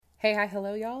Hey, hi,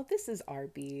 hello, y'all. This is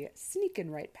RB, sneaking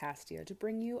right past you to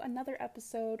bring you another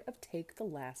episode of Take the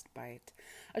Last Bite,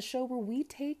 a show where we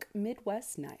take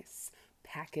Midwest nice,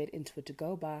 pack it into a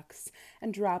to-go box,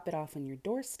 and drop it off on your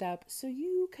doorstep so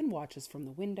you can watch us from the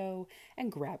window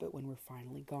and grab it when we're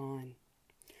finally gone.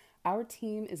 Our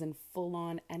team is in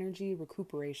full-on energy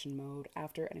recuperation mode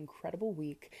after an incredible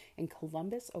week in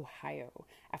Columbus, Ohio,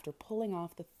 after pulling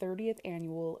off the 30th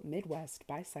annual Midwest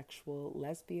Bisexual,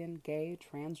 Lesbian, Gay,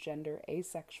 Transgender,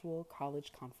 Asexual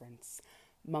College Conference,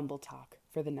 Mumble Talk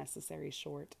for the necessary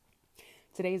short.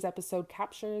 Today's episode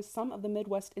captures some of the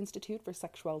Midwest Institute for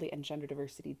Sexuality and Gender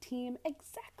Diversity team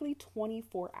exactly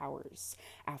 24 hours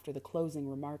after the closing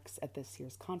remarks at this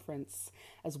year's conference,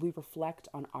 as we reflect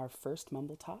on our first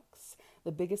Mumble Talks,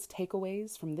 the biggest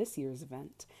takeaways from this year's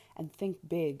event, and think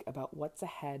big about what's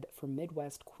ahead for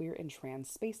Midwest queer and trans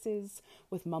spaces,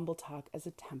 with Mumble Talk as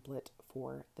a template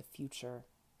for the future.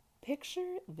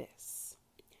 Picture this.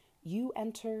 You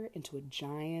enter into a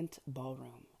giant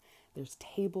ballroom. There's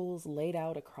tables laid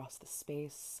out across the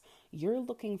space. You're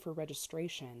looking for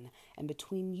registration, and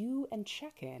between you and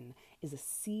check-in is a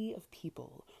sea of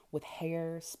people with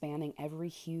hair spanning every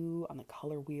hue on the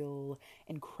color wheel,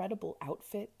 incredible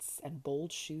outfits and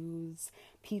bold shoes.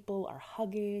 People are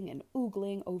hugging and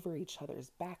oogling over each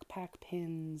other's backpack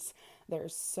pins. There are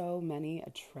so many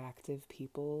attractive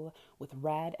people with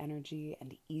rad energy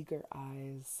and eager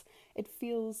eyes. It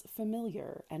feels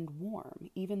familiar and warm,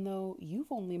 even though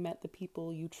you've only met the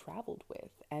people you traveled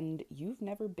with and you've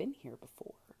never been here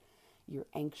before. You're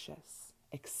anxious,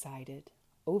 excited,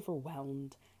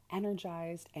 overwhelmed,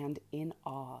 energized, and in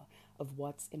awe of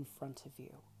what's in front of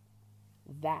you.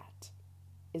 That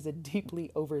is a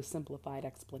deeply oversimplified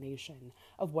explanation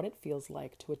of what it feels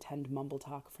like to attend Mumble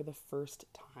Talk for the first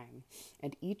time,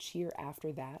 and each year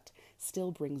after that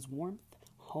still brings warmth,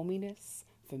 hominess,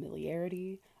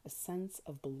 familiarity, a sense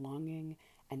of belonging,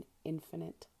 and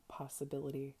infinite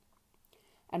possibility.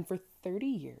 And for 30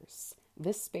 years,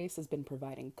 this space has been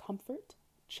providing comfort,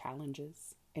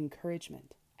 challenges,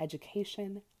 encouragement,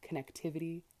 education,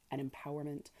 connectivity, and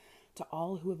empowerment to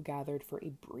all who have gathered for a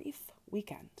brief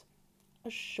weekend. A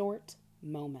short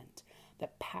moment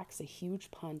that packs a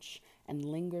huge punch and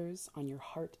lingers on your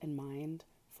heart and mind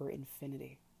for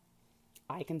infinity.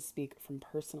 I can speak from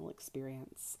personal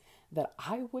experience that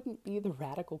I wouldn't be the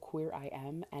radical queer I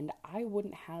am, and I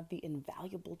wouldn't have the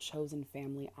invaluable chosen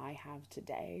family I have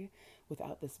today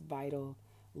without this vital,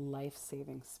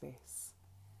 life-saving space.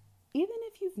 Even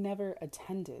if you've never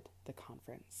attended the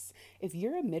conference, if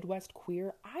you're a Midwest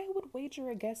queer, I would wager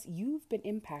a guess you've been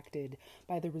impacted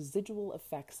by the residual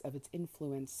effects of its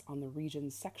influence on the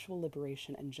region's sexual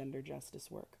liberation and gender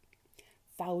justice work.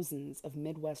 Thousands of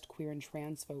Midwest queer and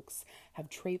trans folks have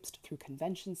traipsed through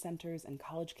convention centers and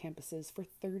college campuses for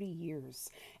 30 years,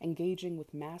 engaging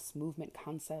with mass movement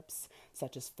concepts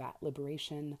such as fat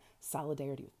liberation,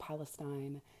 solidarity with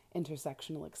Palestine,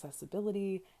 intersectional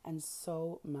accessibility, and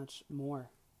so much more.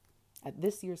 At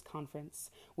this year's conference,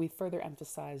 we further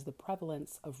emphasize the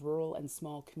prevalence of rural and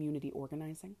small community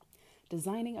organizing,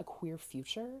 designing a queer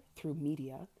future through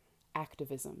media,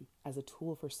 activism as a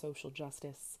tool for social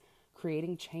justice,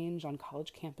 creating change on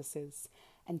college campuses,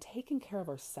 and taking care of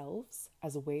ourselves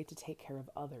as a way to take care of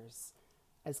others,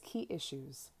 as key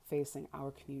issues facing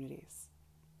our communities.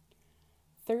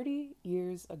 30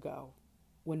 years ago,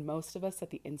 when most of us at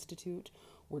the Institute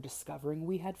were discovering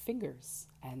we had fingers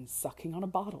and sucking on a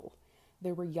bottle,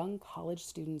 there were young college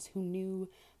students who knew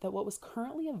that what was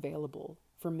currently available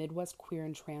for Midwest queer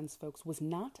and trans folks was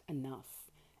not enough,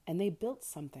 and they built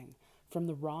something from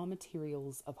the raw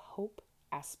materials of hope,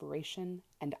 aspiration,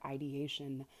 and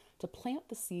ideation to plant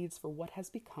the seeds for what has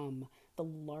become the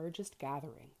largest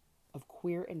gathering of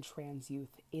queer and trans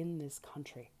youth in this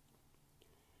country.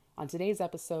 On today's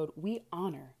episode, we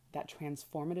honor that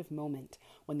transformative moment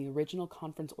when the original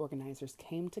conference organizers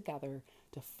came together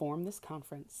to form this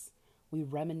conference. We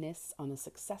reminisce on the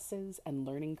successes and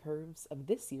learning curves of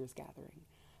this year's gathering,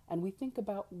 and we think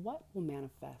about what will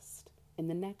manifest in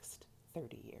the next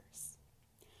 30 years.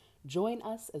 Join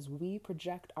us as we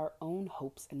project our own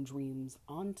hopes and dreams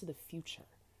onto the future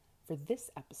for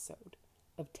this episode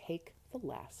of Take the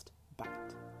Last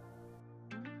Bite.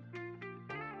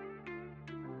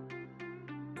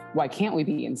 Why can't we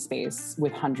be in space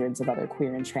with hundreds of other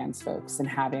queer and trans folks and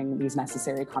having these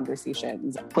necessary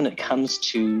conversations? When it comes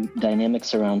to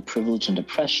dynamics around privilege and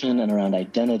oppression and around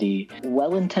identity,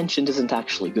 well-intentioned isn't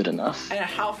actually good enough. And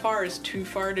how far is too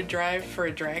far to drive for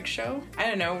a drag show? I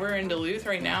don't know, we're in Duluth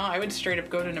right now. I would straight up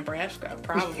go to Nebraska,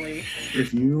 probably.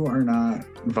 If you are not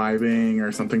vibing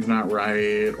or something's not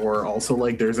right, or also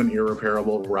like there's an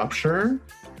irreparable rupture,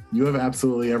 you have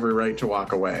absolutely every right to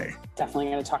walk away. Definitely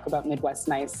going to talk about Midwest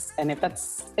Nice, and if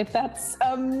that's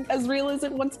as real as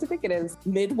it wants to think it is.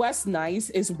 Midwest Nice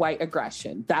is white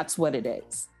aggression. That's what it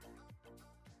is.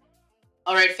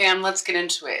 All right, fam, let's get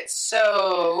into it.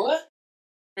 So,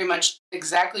 pretty much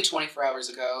exactly 24 hours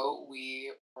ago,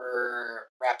 we were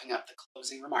wrapping up the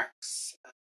closing remarks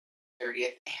of the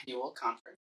 30th annual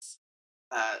conference.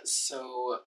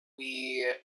 So we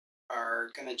are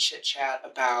going to chit-chat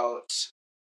about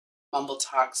Mumble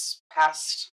Talk's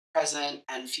past, present,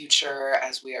 and future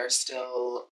as we are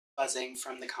still buzzing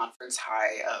from the conference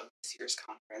high of this year's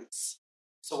conference.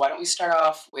 So why don't we start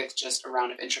off with just a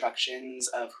round of introductions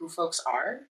of who folks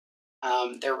are,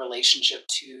 their relationship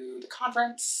to the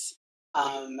conference,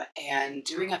 and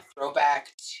doing a throwback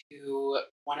to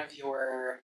one of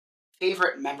your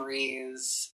favorite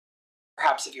memories,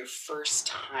 perhaps of your first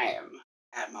time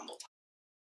at Mumble Talk.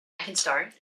 I can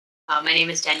start. My name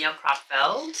is Danielle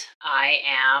Kropfeld. I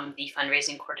am the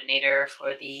fundraising coordinator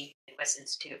for the Midwest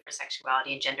Institute for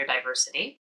Sexuality and Gender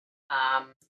Diversity.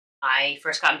 I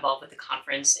first got involved with the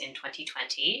conference in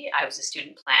 2020. I was a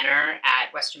student planner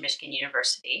at Western Michigan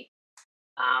University.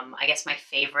 I guess my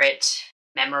favorite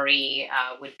memory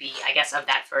would be, of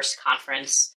that first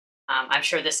conference. I'm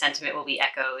sure the sentiment will be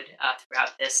echoed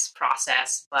throughout this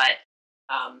process, but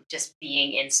just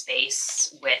being in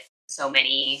space with so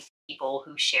many people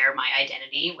who share my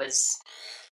identity was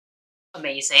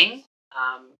amazing.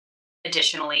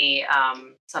 Additionally,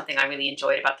 something I really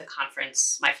enjoyed about the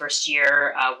conference my first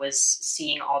year was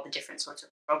seeing all the different sorts of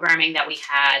programming that we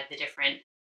had, the different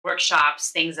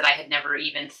workshops, things that I had never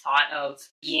even thought of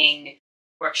being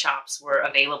workshops were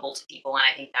available to people. And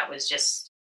I think that was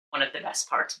just one of the best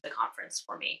parts of the conference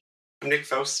for me. I'm Nick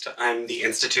Faust. I'm the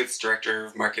Institute's Director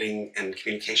of Marketing and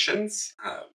Communications.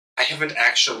 I haven't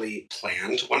actually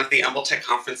planned one of the MumbleTech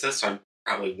conferences, so I'm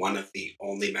probably one of the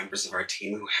only members of our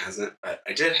team who hasn't, but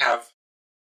I did have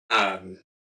a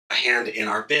hand in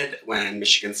our bid when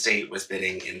Michigan State was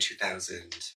bidding in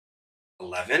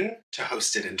 2011 to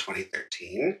host it in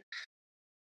 2013.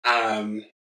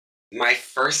 My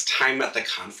first time at the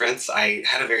conference, I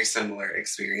had a very similar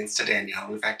experience to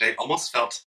Danielle. In fact, I almost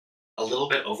felt a little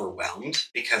bit overwhelmed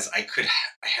because I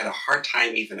had a hard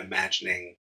time even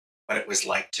imagining what it was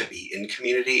like to be in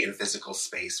community, in physical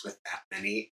space with that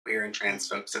many queer and trans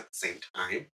folks at the same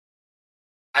time.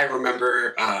 I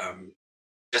remember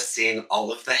just seeing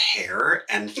all of the hair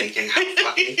and thinking how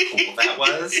fucking cool that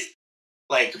was.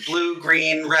 Like blue,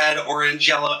 green, red, orange,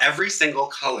 yellow, every single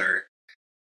color.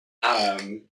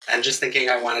 And just thinking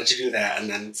I wanted to do that, and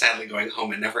then sadly going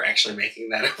home and never actually making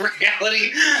that a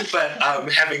reality. But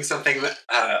having something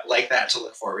like that to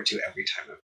look forward to every time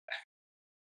I'm back.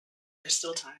 There's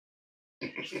still time.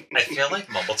 I feel like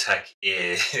MumbleTech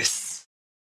is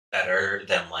better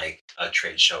than like a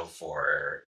trade show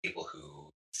for people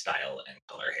who style and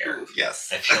color hair. Ooh,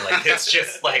 yes. I feel like it's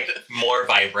just like more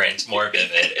vibrant, more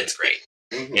vivid. It's great.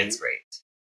 Mm-hmm. It's great.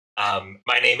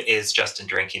 My name is Justin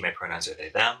Drinky. My pronouns are they,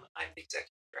 them. I'm the executive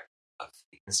director of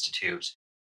the Institute.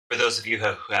 For those of you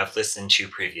who have listened to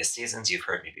previous seasons, you've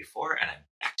heard me before, and I'm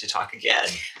back to talk again.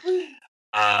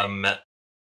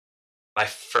 My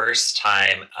first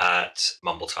time at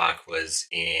Mumble Talk was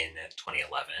in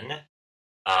 2011.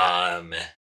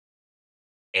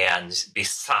 And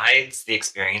besides the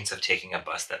experience of taking a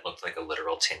bus that looked like a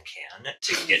literal tin can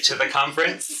to get to the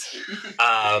conference,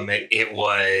 it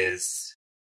was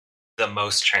the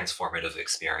most transformative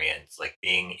experience, like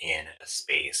being in a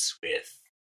space with,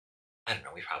 I don't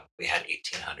know, we probably had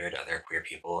 1,800 other queer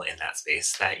people in that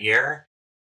space that year.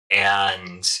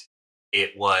 And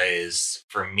it was,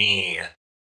 for me,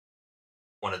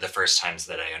 one of the first times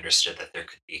that I understood that there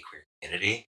could be a queer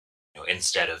community,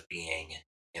 instead of being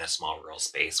in a small rural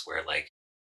space where, like,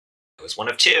 I was one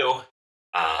of two,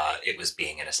 it was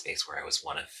being in a space where I was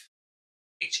one of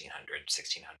 1,800,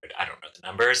 1,600, I don't know the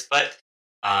numbers, but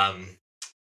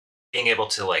being able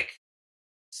to, like,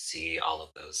 see all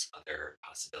of those other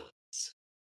possibilities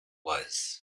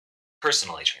was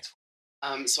personally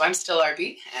transformative. So I'm still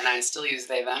RB, and I still use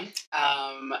they, them.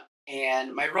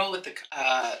 And my role with the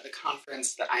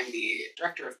conference, that I'm the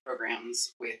director of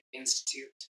programs with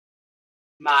Institute.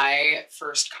 My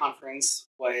first conference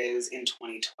was in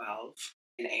 2012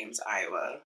 in Ames,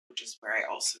 Iowa, which is where I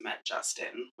also met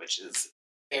Justin, which is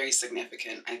very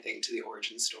significant, I think, to the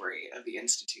origin story of the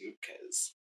Institute,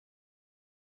 because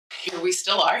here we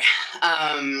still are.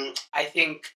 I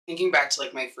think, thinking back to,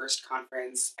 like, my first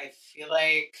conference, I feel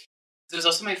like it was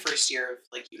also my first year of,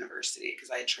 like, university,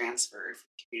 because I had transferred from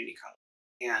community college.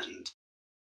 And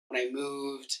when I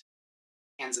moved to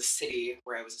Kansas City,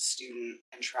 where I was a student,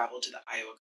 and traveled to the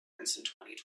Iowa conference in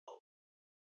 2012,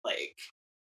 like,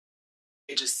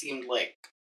 it just seemed like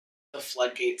the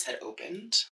floodgates had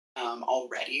opened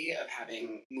already of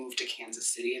having moved to Kansas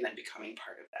City and then becoming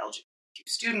part of the LGBTQ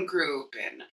student group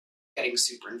and getting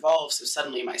super involved. So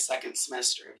suddenly my second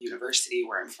semester of university,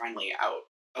 where I'm finally out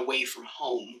away from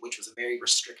home, which was a very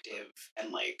restrictive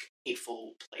and like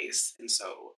hateful place. And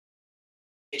so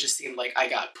it just seemed like I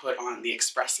got put on the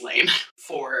express lane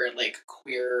for like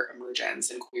queer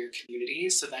emergence and queer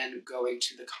communities. So then going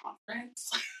to the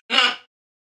conference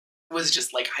was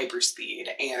just like hyperspeed.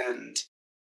 And,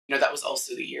 you know, that was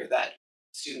also the year that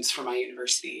students from my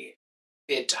university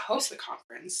bid to host the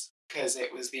conference, because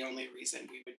it was the only reason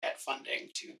we would get funding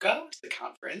to go to the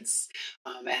conference.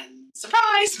 And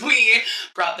surprise, we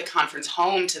brought the conference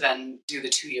home to then do the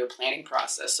 2-year planning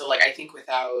process. So like, I think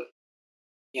without,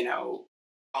 you know,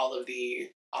 all of the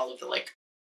like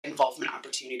involvement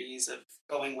opportunities of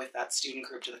going with that student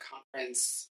group to the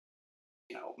conference,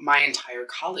 you know, my entire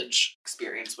college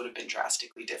experience would have been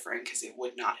drastically different, because it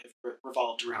would not have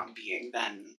revolved around being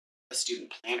then a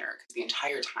student planner. Because the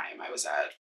entire time I was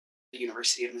at the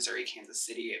University of Missouri, Kansas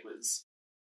City, it was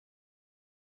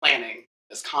planning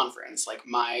this conference. Like,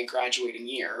 my graduating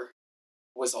year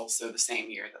was also the same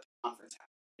year that the conference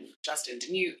happened. Justin,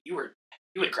 didn't you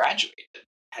had graduated,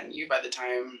 hadn't you, by the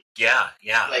time? Yeah.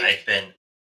 Like,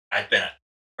 I'd been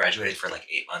graduated for like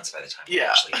 8 months by the time we Yeah.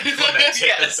 actually implemented the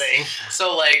Yes. thing.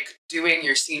 So like doing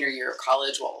your senior year of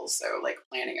college while also like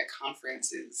planning a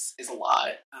conference is a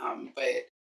lot. But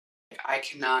I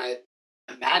cannot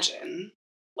imagine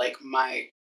like my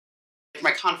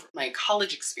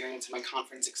college experience and my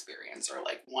conference experience are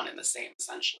like one and the same,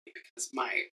 essentially, because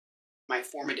my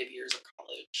formative years of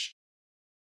college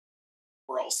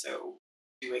were also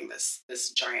doing this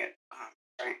giant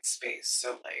space.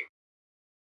 So like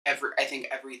I think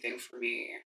everything for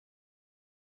me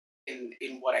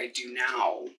in what I do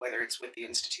now, whether it's with the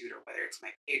Institute or whether it's my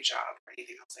paid job or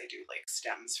anything else I do, like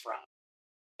stems from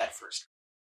that first.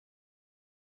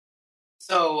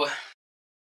 So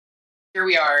here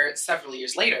we are several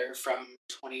years later, from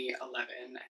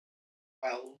 2011,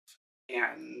 12,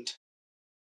 and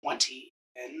 20,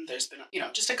 and there's been, you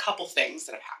know, just a couple things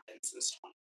that have happened since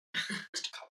 20. Just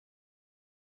a couple.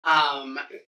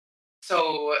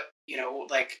 So, you know,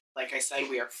 like I said,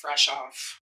 we are fresh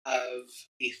off of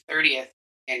the 30th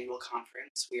annual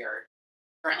conference. We are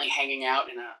currently hanging out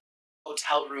in a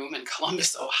hotel room in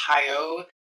Columbus, Ohio,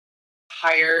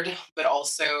 tired, but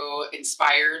also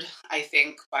inspired, I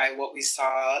think, by what we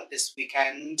saw this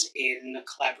weekend in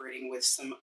collaborating with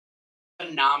some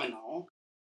phenomenal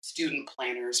student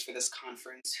planners for this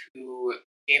conference who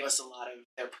gave us a lot of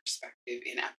their perspective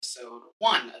in episode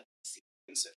 1 of the season.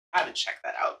 So if you haven't checked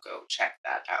that out, go check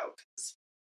that out, because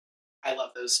I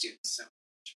love those students so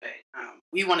much. But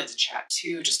we wanted to chat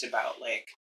too, just about like,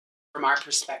 from our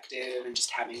perspective, and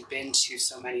just having been to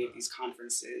so many of these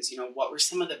conferences, you know, what were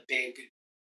some of the big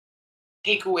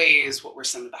takeaways? What were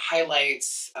some of the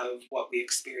highlights of what we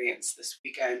experienced this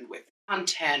weekend with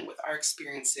content, with our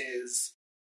experiences?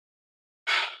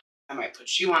 I might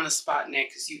put you on the spot, Nick,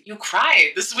 because you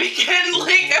cried this weekend.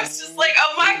 Like, I was just like,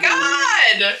 oh my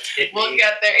God, we'll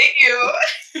get there. You.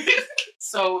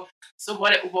 So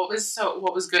what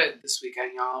was good this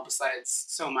weekend, y'all? Besides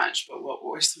so much, but what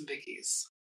were some biggies?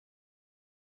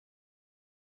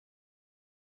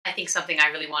 I think something I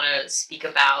really want to speak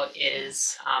about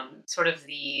is sort of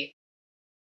the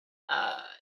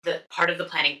part of the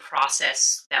planning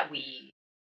process that we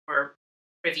were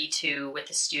privy to with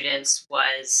the students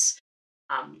was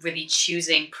really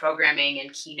choosing programming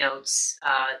and keynotes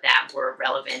that were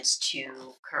relevant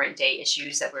to current day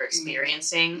issues that we're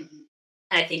experiencing. Mm-hmm.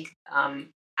 And I think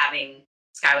having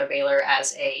Skylar Baylor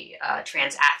as a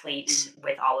trans athlete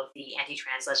with all of the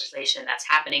anti-trans legislation that's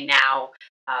happening now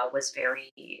was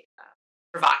very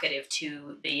provocative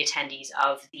to the attendees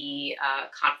of the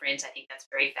conference. I think that's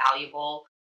very valuable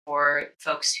for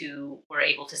folks who were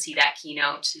able to see that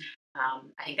keynote.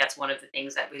 I think that's one of the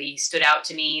things that really stood out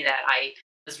to me, that I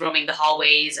was roaming the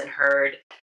hallways and heard,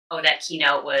 oh, that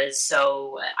keynote was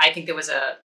so... I think there was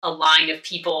a line of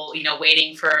people, you know,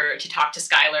 waiting to talk to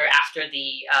Skylar after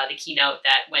the keynote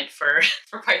that went for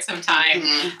quite some time.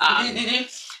 I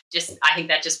think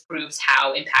that just proves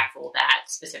how impactful that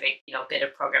specific, you know, bit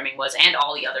of programming was, and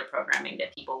all the other programming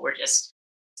that people were just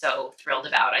so thrilled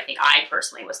about. I think I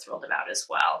personally was thrilled about as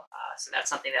well. So that's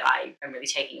something that I am really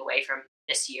taking away from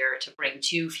this year to bring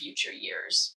to future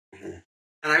years. Mm-hmm.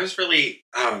 And I was really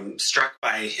struck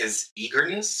by his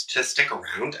eagerness to stick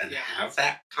around and have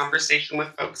that conversation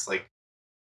with folks. Like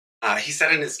he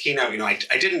said in his keynote, you know, I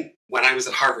didn't, when I was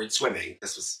at Harvard swimming,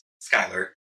 this was Skylar,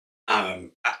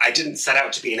 I didn't set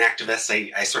out to be an activist.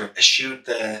 I sort of eschewed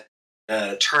the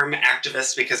term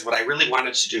activist because what I really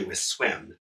wanted to do was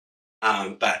swim.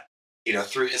 But,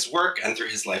 through his work and through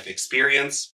his life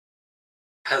experience,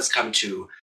 has come to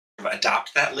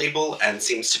adopt that label and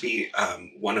seems to be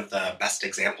one of the best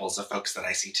examples of folks that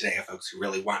I see today, of folks who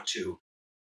really want to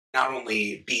not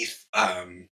only be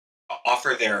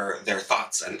offer their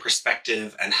thoughts and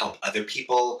perspective and help other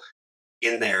people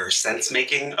in their sense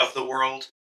making of the world,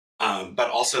 but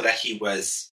also that he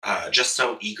was just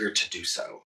so eager to do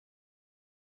so.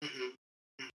 Mm-hmm.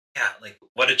 Yeah, like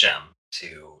what a gem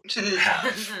to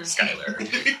have Skylar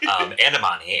and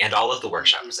Amani and all of the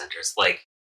workshop presenters. Like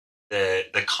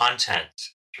the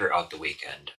content throughout the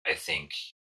weekend, I think,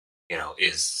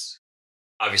 is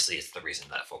obviously it's the reason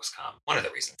that folks come. One of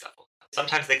the reasons that folks come.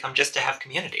 Sometimes they come just to have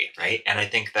community, right? And I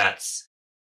think that's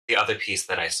the other piece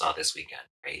that I saw this weekend,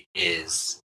 right?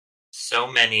 Is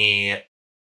so many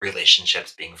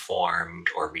relationships being formed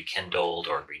or rekindled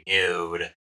or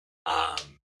renewed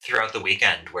throughout the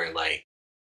weekend where like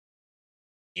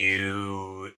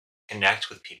you connect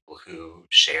with people who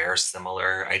share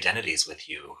similar identities with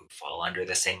you, who fall under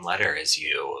the same letter as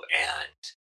you,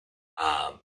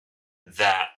 and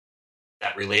that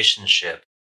relationship,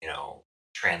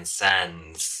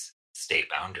 transcends state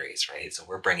boundaries, right? So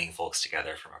we're bringing folks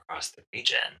together from across the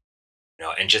region,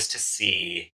 and just to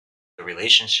see the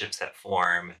relationships that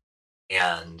form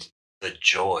and the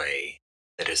joy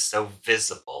that is so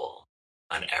visible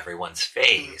on everyone's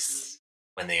face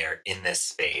when they are in this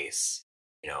space,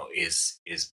 is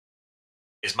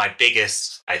my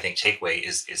biggest, I think, takeaway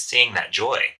is seeing that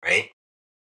joy, right?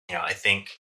 I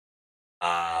think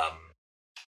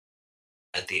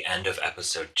at the end of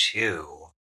episode 2,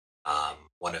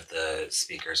 one of the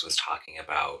speakers was talking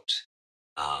about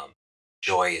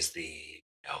joy is the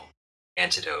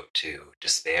antidote to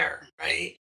despair,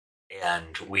 right?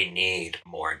 And we need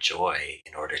more joy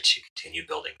in order to continue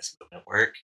building this movement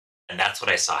work. And that's what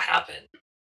I saw happen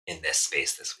in this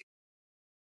space this week.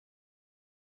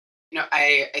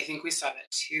 I think we saw that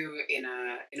too in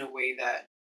a way that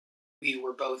we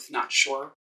were both not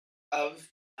sure of,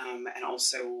 and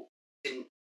also didn't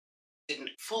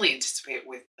fully anticipate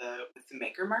with the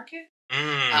maker market.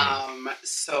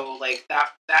 So like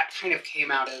that kind of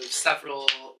came out of several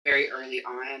very early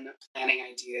on planning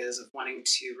ideas of wanting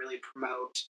to really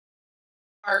promote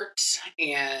art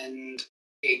and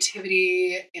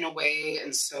creativity in a way.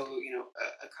 And so,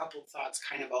 a couple thoughts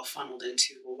kind of all funneled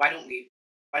into, well, why don't we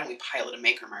pilot a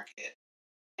maker market?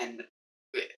 And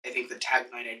I think the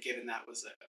tagline I'd given that was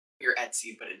your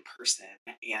Etsy, but in person.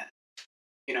 And,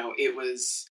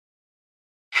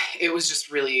 it was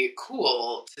just really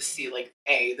cool to see like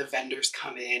the vendors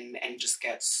come in and just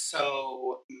get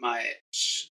so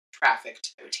much traffic to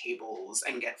their tables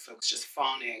and get folks just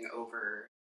fawning over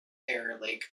their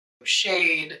like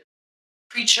shade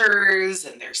creatures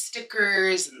and their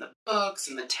stickers and the books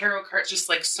and the tarot cards, just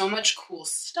like so much cool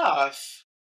stuff.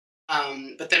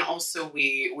 But then also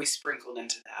we sprinkled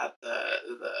into that the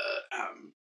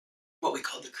what we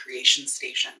call the creation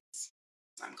stations.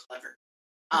 I'm clever.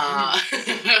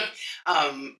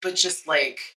 But just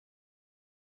like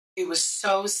it was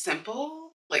so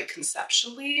simple, like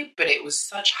conceptually, but it was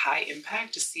such high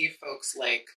impact to see folks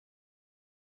like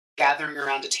gathering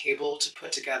around a table to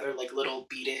put together like little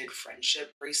beaded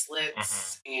friendship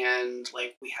bracelets, and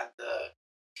like we had the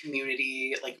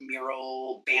community like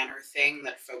mural banner thing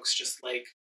that folks just like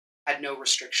had no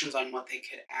restrictions on what they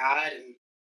could add, and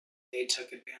they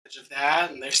took advantage of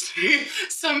that. And there's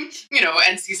some,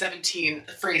 NC-17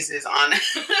 phrases on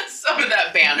some of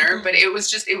that banner, but it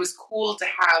was cool to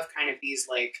have kind of these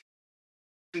like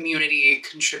community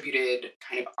contributed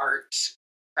kind of art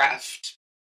craft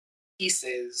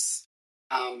pieces.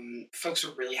 Folks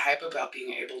were really hype about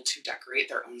being able to decorate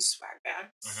their own swag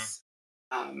bags.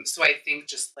 So I think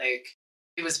just like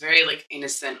it was very like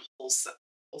innocent,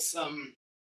 wholesome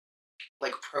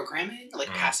like programming, like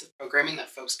passive programming that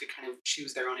folks could kind of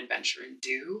choose their own adventure and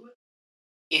do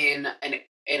in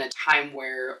a time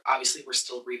where obviously we're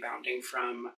still rebounding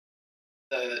from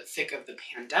the thick of the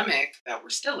pandemic that we're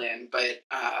still in, but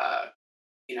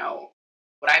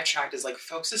what I've tracked is like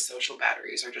folks' social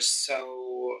batteries are just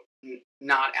so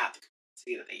not at the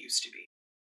capacity that they used to be.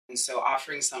 And so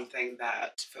offering something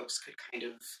that folks could kind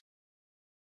of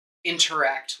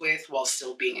interact with while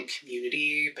still being in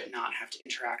community, but not have to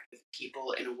interact with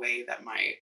people in a way that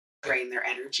might drain their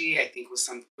energy, I think was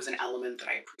an element that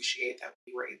I appreciate that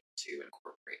we were able to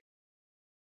incorporate.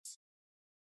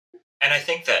 And I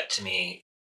think that to me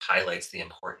highlights the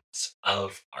importance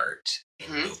of art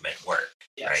in movement work,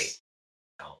 right?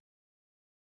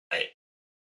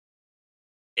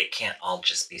 it can't all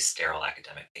just be sterile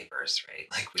academic papers, right?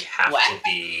 Like we have What? to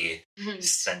be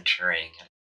centering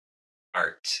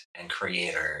art and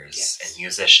creators and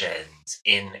musicians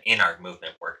in our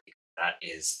movement work, because that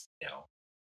is,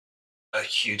 a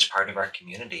huge part of our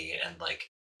community and like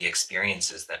the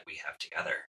experiences that we have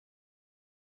together.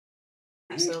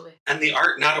 Absolutely. And the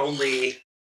art not only,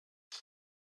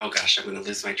 oh gosh, I'm going to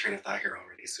lose my train of thought here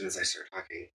already as soon as I start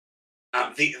talking.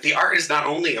 The art is not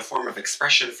only a form of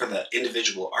expression for the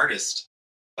individual artist,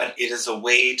 but it is a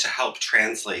way to help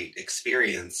translate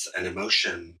experience and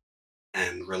emotion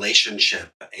and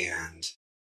relationship and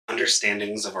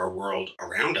understandings of our world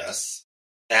around us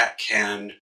that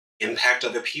can impact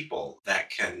other people,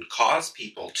 that can cause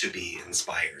people to be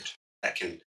inspired, that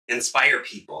can inspire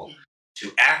people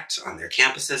to act on their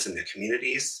campuses and their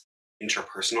communities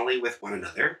interpersonally with one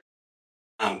another.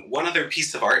 One other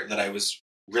piece of art that I was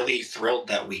really thrilled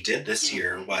that we did this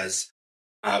year was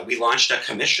we launched a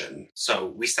commission. So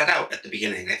we set out at the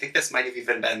beginning, I think this might have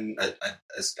even been an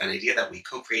idea that we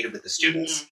co-created with the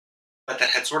students, but that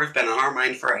had sort of been on our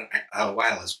mind for a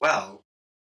while as well.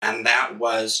 And that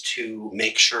was to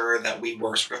make sure that we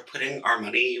were sort of putting our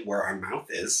money where our mouth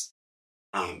is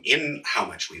in how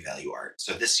much we value art.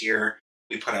 So this year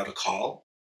we put out a call,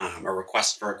 a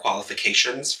request for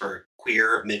qualifications for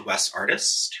queer Midwest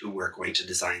artists who were going to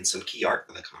design some key art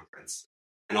for the conference.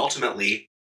 And ultimately,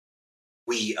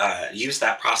 we used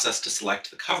that process to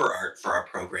select the cover art for our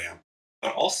program,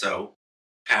 but also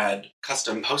had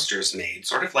custom posters made,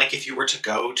 sort of like if you were to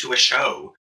go to a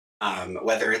show,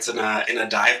 whether it's in a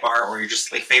dive bar or your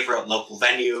just like favorite local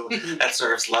venue that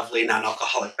serves lovely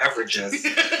non-alcoholic beverages.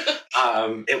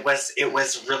 It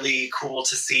was really cool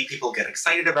to see people get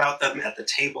excited about them at the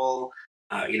table.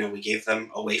 We gave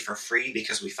them away for free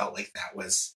because we felt like that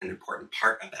was an important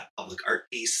part of that public art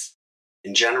piece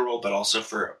in general, but also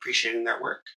for appreciating their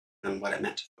work and what it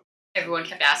meant. Everyone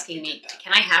kept asking me,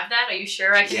 can I have that? Are you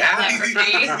sure I can have that for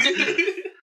free?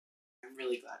 I'm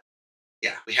really glad.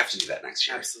 Yeah, we have to do that next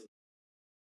year. Absolutely.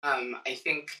 I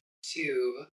think,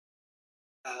 too,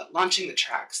 launching the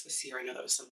tracks this year, I know that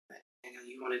was something that I know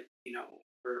you wanted,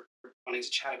 we're wanting to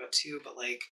chat about, too, but,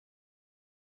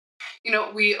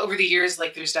 we, over the years,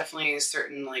 there's definitely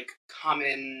certain,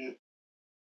 common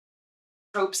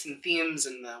tropes and themes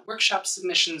in the workshop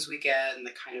submissions we get, and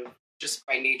the kind of, just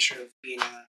by nature of being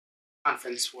a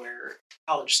conference where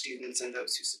college students and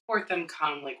those who support them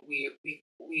come, we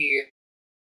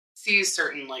see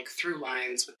certain through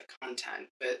lines with the content,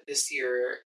 but this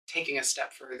year taking a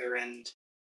step further and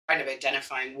kind of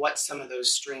identifying what some of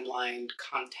those streamlined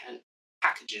content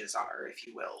packages are, if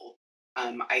you will,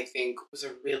 I think was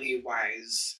a really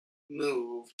wise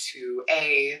move to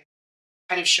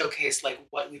kind of showcase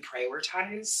what we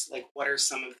prioritize, what are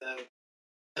some of the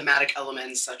thematic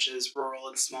elements such as rural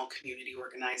and small community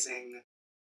organizing,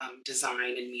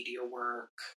 design and media work,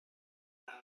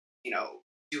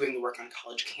 doing the work on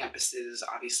college campuses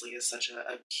obviously is such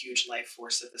a huge life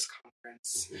force of this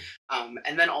conference.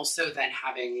 And then also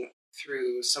having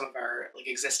through some of our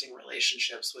existing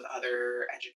relationships with other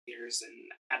educators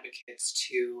and advocates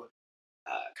to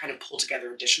kind of pull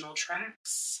together additional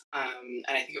tracks. And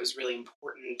I think it was really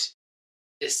important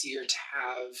this year to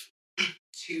have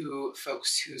two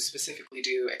folks who specifically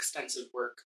do extensive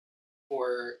work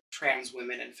for trans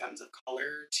women and femmes of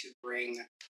color to bring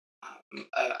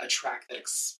a track that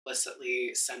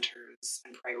explicitly centers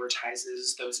and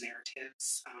prioritizes those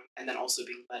narratives, and then also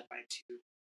being led by two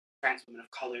trans women of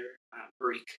color,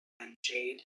 Marique and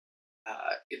Jade.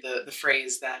 The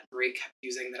phrase that Marique kept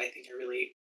using that I think I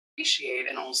really appreciate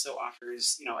and also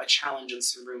offers, a challenge and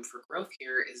some room for growth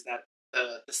here is that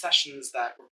the sessions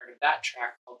that were part of that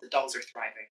track called The Dolls Are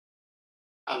Thriving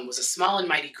was a small and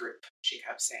mighty group, she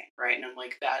kept saying, right? And I'm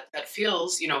like, that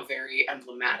feels, very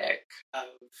emblematic of,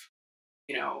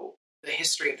 the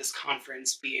history of this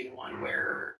conference being one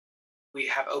where we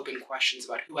have open questions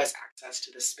about who has access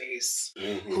to the space,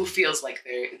 who feels like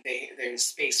there's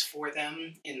space for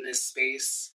them in this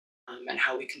space, and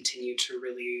how we continue to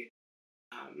really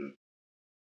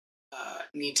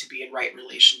need to be in right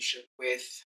relationship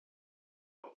with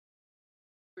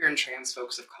queer and trans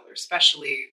folks of color,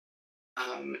 especially,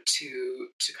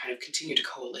 to kind of continue to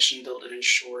coalition build and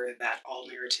ensure that all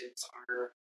narratives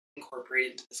are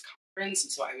incorporated into this conference.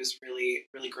 And so I was really,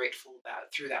 really grateful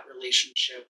that through that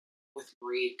relationship with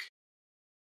Marique,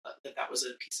 that was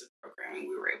a piece of programming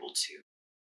we were able to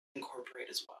incorporate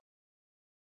as well.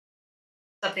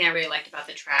 Something I really liked about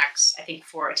the tracks, I think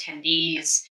for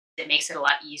attendees, it makes it a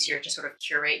lot easier to sort of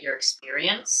curate your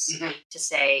experience, to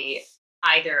say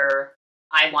either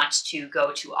I want to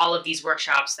go to all of these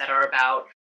workshops that are about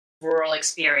rural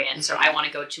experience, or I want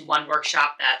to go to one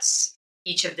workshop that's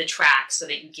each of the tracks so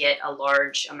that you get a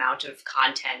large amount of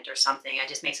content or something. It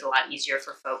just makes it a lot easier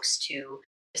for folks to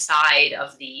decide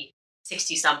of the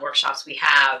 60 some workshops we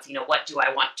have, what do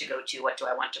I want to go to? What do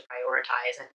I want to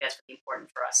prioritize? I think that's really important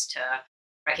for us to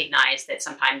recognize that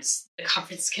sometimes the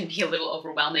conference can be a little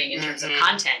overwhelming in terms of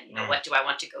content. What do I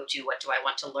want to go to? What do I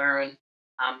want to learn?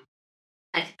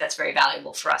 I think that's very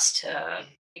valuable for us to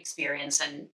experience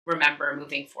and remember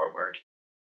moving forward.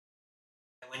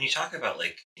 And when you talk about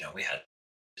we had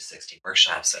 60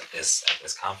 workshops at this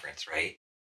conference, right?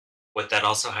 What that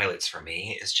also highlights for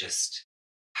me is just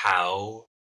how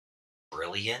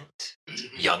brilliant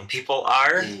young people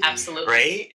are. Absolutely.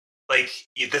 Right? Like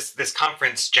this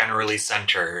conference generally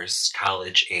centers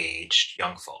college-aged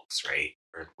young folks, right?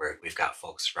 Where we've got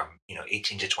folks from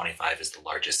 18 to 25 is the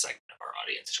largest segment of our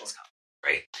audience at this conference,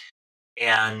 right?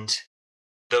 And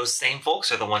those same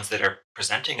folks are the ones that are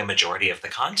presenting a majority of the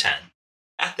content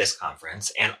at this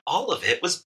conference, and all of it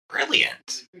was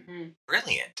brilliant.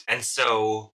 Brilliant. And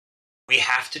so we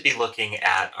have to be looking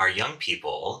at our young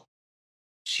people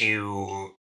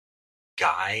to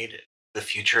guide the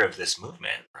future of this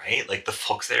movement, right? Like the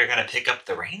folks that are going to pick up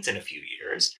the reins in a few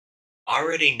years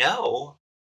already know,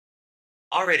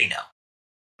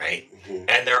 right?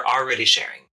 And they're already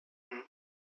sharing.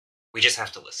 We just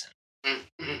have to listen.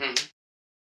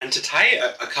 And to tie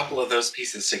a couple of those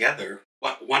pieces together,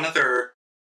 one other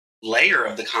layer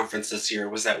of the conference this year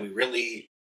was that we really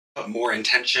put more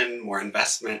intention, more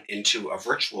investment into a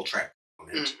virtual track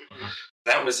component.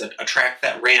 That was a track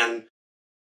that ran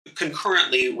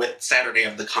concurrently with Saturday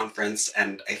of the conference,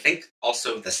 and I think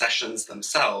also the sessions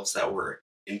themselves that were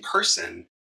in person,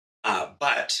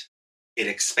 but it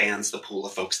expands the pool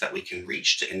of folks that we can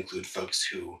reach to include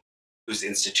folks whose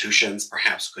institutions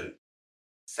perhaps couldn't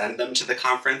send them to the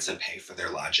conference and pay for their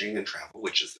lodging and travel,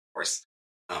 which is, of course,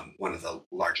 one of the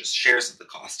largest shares of the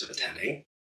cost of attending.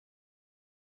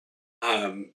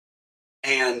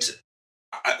 And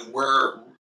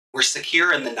we're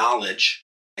secure in the knowledge,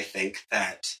 I think,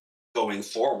 that going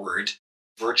forward,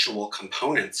 virtual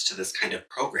components to this kind of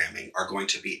programming are going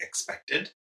to be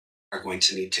expected, are going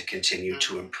to need to continue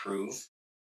to improve.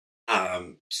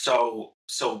 So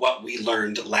what we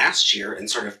learned last year and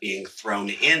sort of being thrown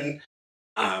in,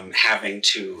 having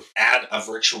to add a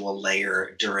virtual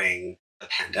layer during the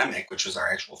pandemic, which was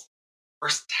our actual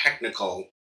first technical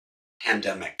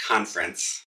pandemic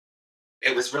conference,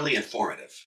 it was really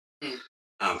informative.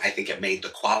 I think it made the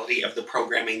quality of the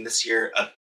programming this year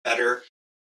better.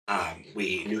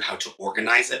 We knew how to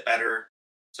organize it better.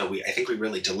 So I think we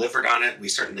really delivered on it. We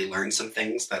certainly learned some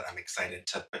things that I'm excited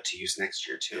to put to use next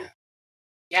year too.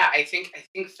 Yeah, I think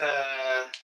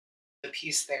the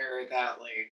piece there that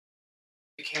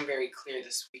became very clear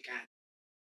this weekend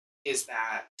is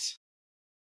that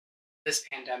this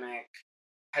pandemic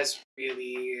has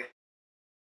really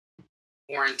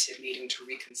warranted needing to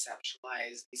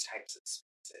reconceptualize these types of spaces.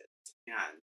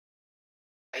 And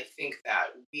I think that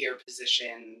we are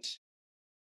positioned, it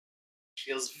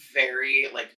feels very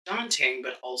daunting,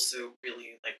 but also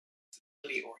really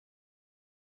responsibility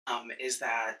oriented. Is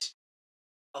that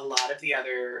a lot of the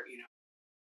other,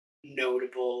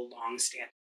 notable long-standing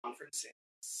conferences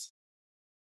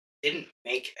didn't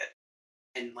make it.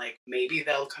 And maybe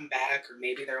they'll come back, or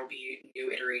maybe there will be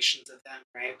new iterations of them,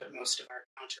 right? But most of our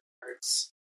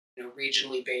counterparts,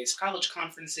 regionally based college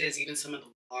conferences, even some of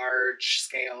the large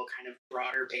scale kind of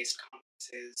broader based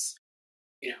conferences,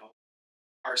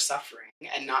 are suffering.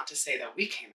 And not to say that we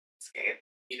can't escape,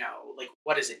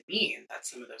 what does it mean that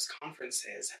some of those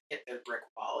conferences have hit their brick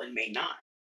wall and may not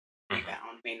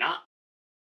rebound, may not?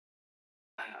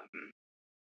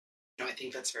 I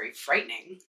think that's very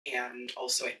frightening. And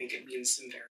also I think it means some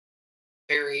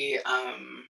very,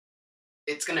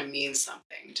 it's going to mean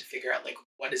something to figure out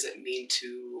what does it mean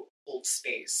to hold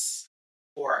space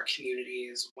for our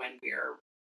communities when we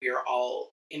are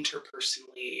all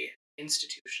interpersonally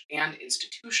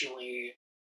institutionally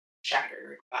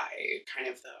shattered by kind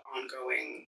of the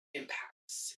ongoing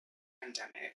impacts of the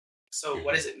pandemic. So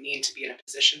what does it mean to be in a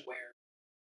position where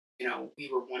we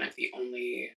were one of the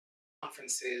only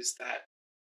conferences that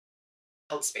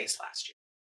held space last year,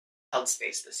 held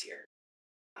space this year,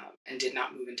 and did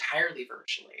not move entirely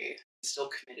virtually, still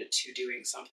committed to doing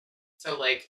something. So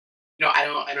I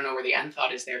don't know where the end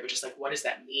thought is there, but just what does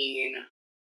that mean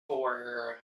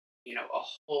for, a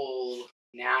whole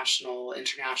national,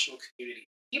 international community of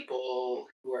people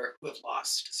who have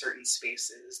lost certain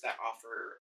spaces that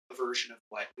offer a version of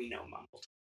what we know mumbled.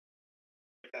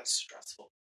 That's stressful.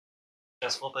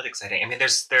 Stressful but exciting. I mean,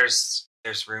 there's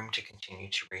room to continue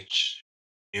to reach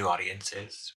new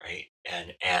audiences, right?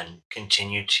 And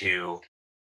continue to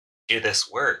do this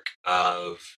work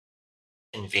of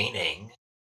convening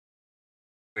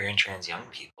queer and trans young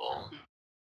people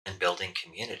and building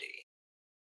community,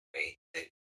 right?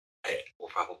 We'll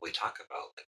probably talk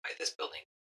about like, why this building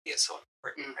is so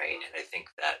important, right? And I think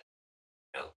that,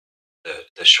 you know,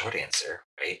 the short answer,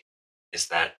 right, is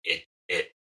that it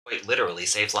quite literally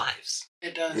saves lives.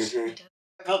 It does.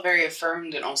 I felt very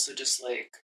affirmed and also just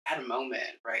like had a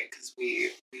moment, right? Because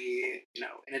we you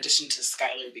know, in addition to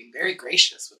Skylar being very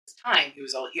gracious with his time,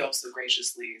 he also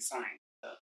graciously signed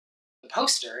the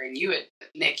poster, and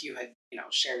Nick, you had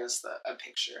shared us a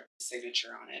picture of the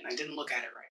signature on it, and I didn't look at it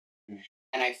right,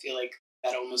 and I feel like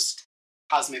that almost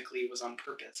cosmically was on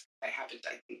purpose. I happened,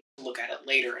 I think, to look at it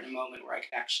later in a moment where I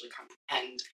could actually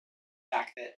comprehend the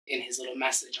fact that in his little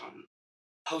message on the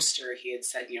poster, he had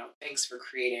said, thanks for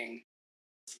creating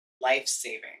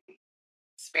life-saving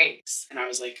space. And I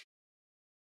was like,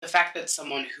 the fact that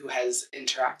someone who has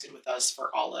interacted with us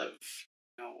for all of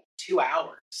 2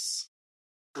 hours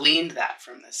gleaned that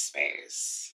from this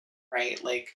space, right?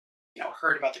 Like,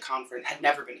 heard about the conference, had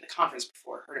never been to the conference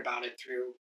before, heard about it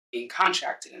through being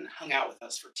contracted and hung out with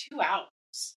us for 2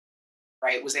 hours,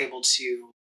 right? Was able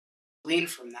to glean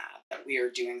from that we are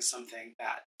doing something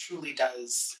that truly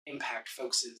does impact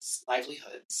folks'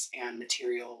 livelihoods and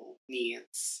material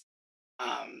needs,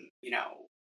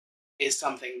 is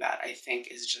something that I think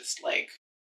is just like,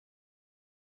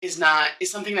 is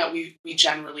something that we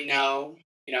generally know,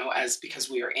 as because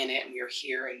we are in it and we are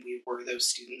here and we were those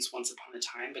students once upon a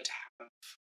time, but to have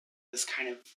this kind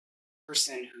of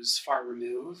person who's far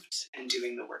removed and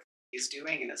doing the work that he's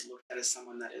doing and is looked at as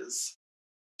someone that is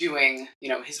doing,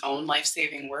 his own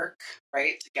life-saving work,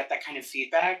 right? To get that kind of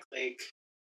feedback, like,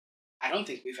 I don't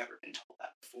think we've ever been told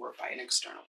that before by an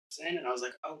external person. And I was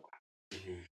like, oh,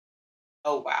 wow.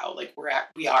 Oh, wow. Like,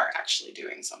 we are actually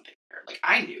doing something here. Like,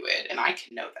 I knew it, and I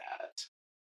can know that.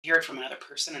 Hear it from another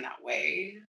person in that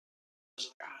way. I was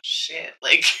like, oh, shit.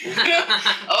 Like,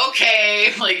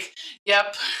 okay. Like,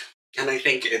 yep. And I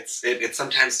think it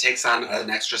sometimes takes on an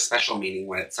extra special meaning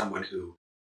when it's someone who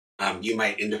you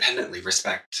might independently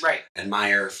respect, right,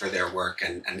 admire for their work,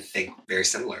 and think very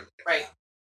similarly. Right.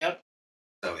 Yep.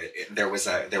 So there was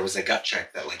a gut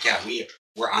check that, like, yeah,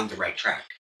 we're on the right track.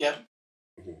 Yep.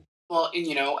 Well,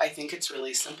 and I think it's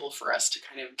really simple for us to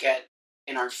kind of get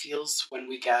in our feels when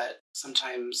we get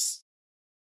sometimes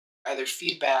either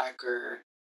feedback or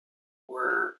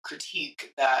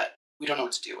critique that we don't know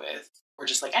what to do with, or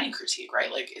just like any critique,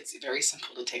 right? Like, it's very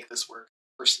simple to take this work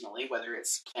personally, whether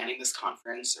it's planning this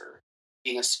conference or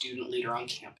being a student leader on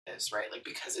campus, right? Like,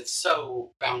 because it's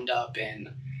so bound up in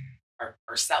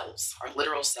ourselves, our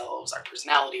literal selves, our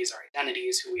personalities, our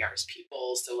identities, who we are as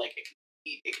people. So like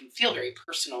it can feel very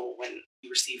personal when you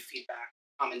receive feedback,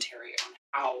 commentary on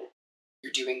how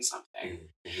you're doing something,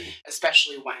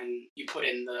 especially when you put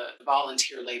in the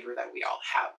volunteer labor that we all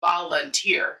have.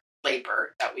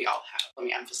 Let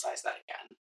me emphasize that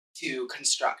again, to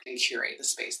construct and curate the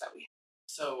space that we have.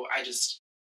 So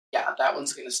that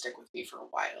one's going to stick with me for a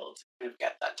while to kind of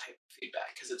get that type of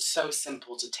feedback, because it's so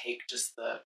simple to take just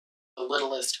the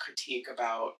littlest critique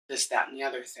about this, that, and the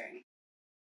other thing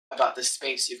about the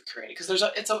space you've created, because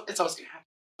it's always going to happen.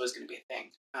 It's always going to be a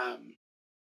thing.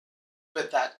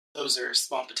 But those are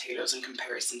small potatoes in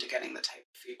comparison to getting the type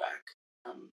of feedback.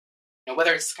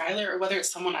 Whether it's Skylar or whether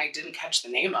it's someone I didn't catch the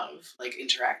name of, like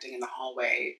interacting in the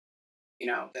hallway,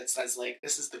 that says like,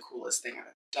 this is the coolest thing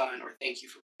I've done, or thank you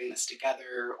for putting this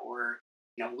together, or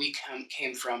we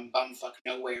came from bumfuck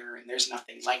nowhere and there's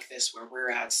nothing like this where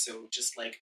we're at. So just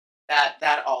like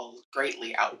that all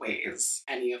greatly outweighs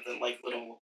any of the like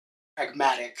little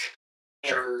pragmatic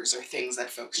errors or things that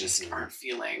folks just aren't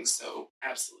feeling. So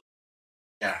absolutely.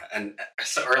 Yeah, and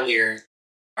so earlier,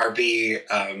 RB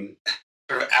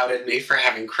sort of outed me for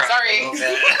having cried a little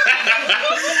bit,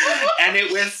 and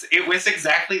it was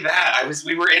exactly that.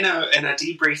 We were in a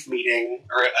debrief meeting,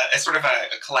 or a sort of a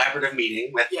collaborative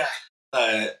meeting with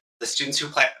the students who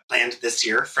planned this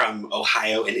year from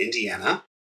Ohio and Indiana,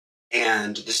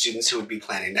 and the students who would be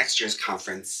planning next year's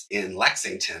conference in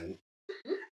Lexington.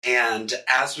 And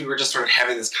as we were just sort of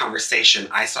having this conversation,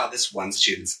 I saw this one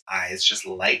student's eyes just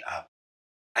light up.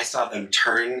 I saw them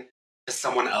turn to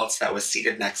someone else that was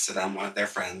seated next to them, one of their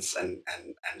friends and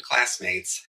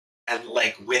classmates, and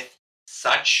like with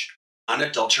such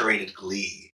unadulterated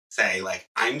glee say like,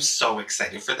 I'm so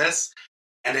excited for this.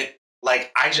 And it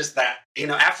like, I just, that,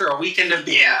 after a weekend of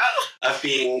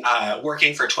being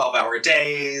working for 12-hour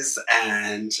days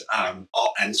and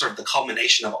sort of the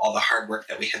culmination of all the hard work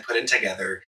that we had put in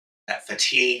together, that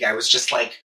fatigue, I was just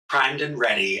like primed and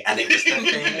ready, and it was the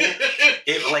thing.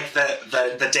 It like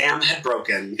the dam had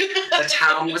broken, the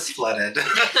town was flooded,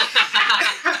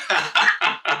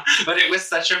 but it was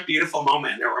such a beautiful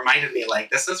moment. It reminded me,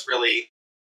 like, this is really,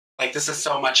 like, this is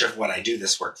so much of what I do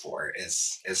this work for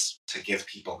is to give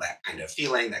people that kind of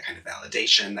feeling, that kind of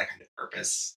validation, that kind of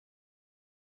purpose.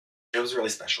 It was really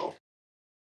special.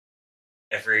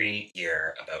 Every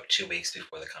year, about 2 weeks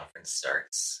before the conference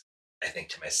starts, I think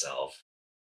to myself,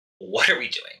 what are we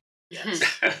doing? Yes.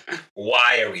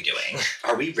 Why are we doing?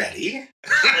 Are we ready?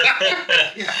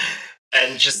 Yeah.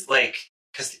 And just like,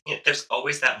 because there's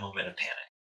always that moment of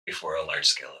panic before a large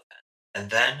scale event.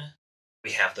 And then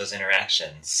we have those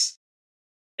interactions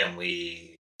and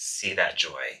we see that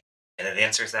joy. And it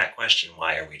answers that question,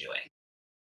 why are we doing?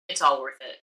 It's all worth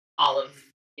it. All of,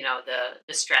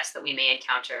 the stress that we may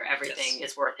encounter, everything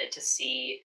is worth it to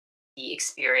see the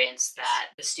experience that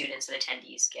the students and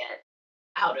attendees get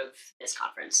out of this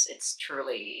conference. It's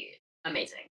truly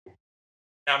amazing.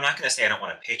 Now, I'm not going to say I don't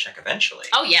want a paycheck eventually.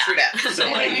 Oh, yeah. True that.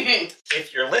 So, like,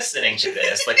 if you're listening to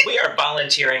this, like, we are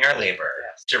volunteering our labor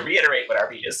to reiterate what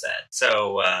RB just said.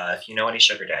 So, if you know any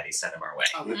sugar daddies, send them our way.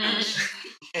 Oh my gosh.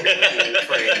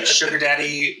 For a sugar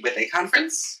daddy with a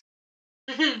conference,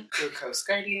 for Coast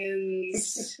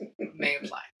Guardians may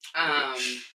apply. I'm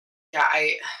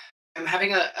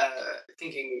having a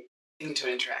thinking to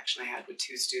an interaction I had with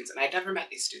two students, and I'd never met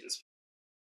these students,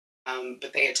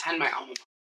 but they attend my alma mater,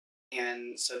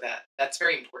 and so that's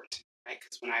very important to me, right?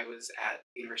 Because when I was at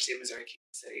the University of Missouri, Kansas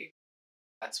City,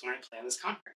 that's when I planned this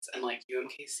conference, and like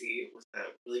UMKC was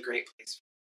a really great place for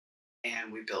me,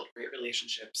 and we built great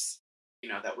relationships,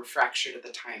 that were fractured at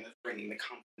the time of bringing the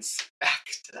conference back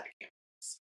to that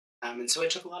campus. And so it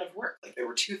took a lot of work. Like, there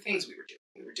were two things we were doing.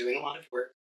 We were doing a lot of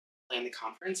work planning the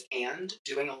conference and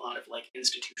doing a lot of like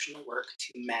institutional work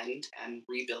to mend and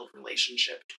rebuild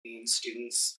relationship between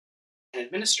students and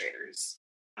administrators.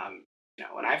 And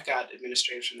I've got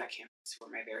administrators from that campus who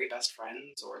are my very best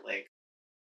friends, or like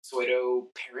pseudo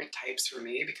parent types for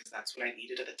me, because that's what I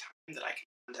needed at the time, that I can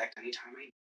contact anytime I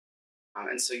need.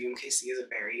 And so UMKC is a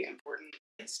very important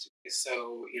place to me.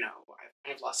 So, I've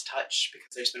kind of lost touch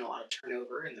because there's been a lot of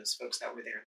turnover, and those folks that were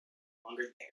there are no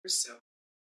longer there. So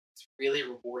it's a really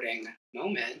rewarding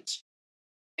moment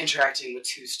interacting with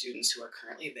two students who are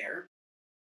currently there,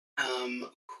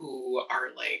 who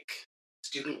are like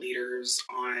student leaders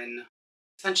on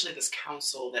essentially this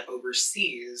council that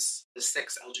oversees the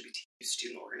 6 LGBTQ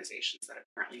student organizations that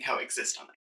apparently now exist on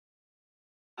it.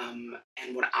 And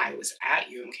when I was at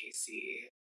UMKC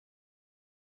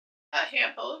a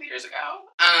handful of years ago,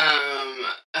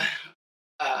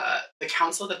 the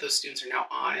council that those students are now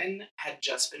on had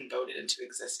just been voted into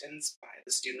existence by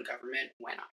the student government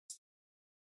when I was.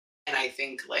 And I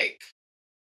think, like,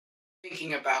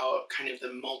 thinking about kind of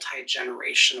the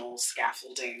multi-generational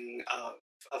scaffolding of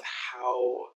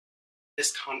how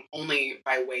this only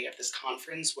by way of this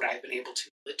conference would I have been able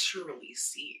to literally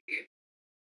see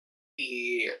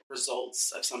the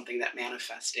results of something that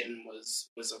manifested and was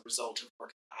a result of work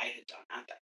that I had done at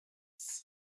that place,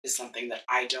 is something that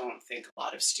I don't think a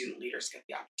lot of student leaders get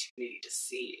the opportunity to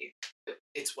see.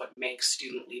 It's what makes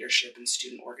student leadership and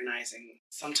student organizing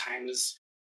sometimes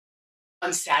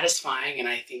unsatisfying, and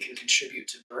I think can contribute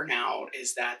to burnout,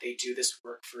 is that they do this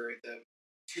work for the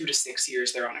 2 to 6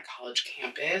 years they're on a college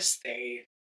campus. They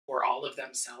pour all of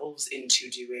themselves into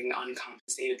doing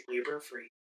uncompensated labor for a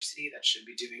university that should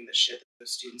be doing the shit that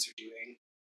those students are doing,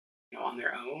 on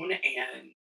their own,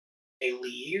 and they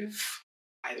leave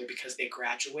either because they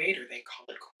graduate or they call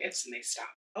it quits and they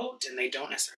stop out, and they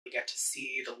don't necessarily get to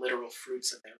see the literal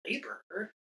fruits of their labor.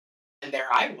 And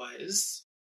there I was,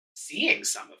 seeing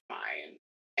some of mine,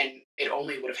 and it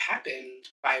only would have happened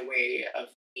by way of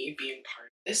me being part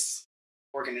of this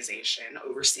organization,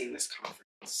 overseeing this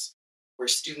conference, where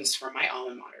students from my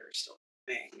alma mater are still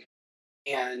living.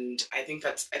 And I think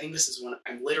this is one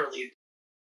I'm literally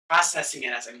processing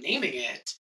it as I'm naming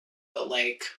it, but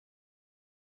like,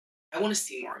 I want to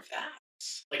see more of that.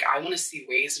 Like, I want to see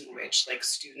ways in which, like,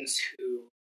 students who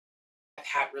have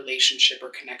had relationship or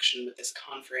connection with this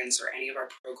conference or any of our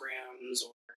programs,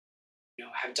 or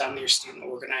have done their student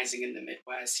organizing in the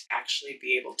Midwest, actually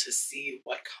be able to see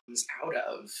what comes out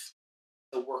of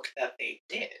the work that they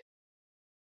did.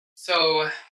 So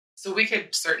we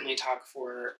could certainly talk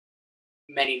for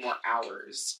many more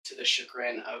hours, to the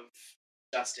chagrin of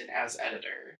Justin as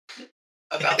editor,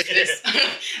 about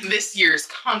this year's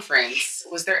conference.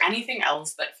 Was there anything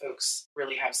else that folks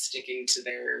really have sticking to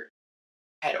their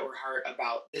head or heart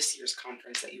about this year's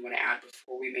conference that you want to add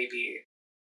before we maybe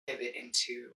pivot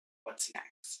into what's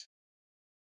next?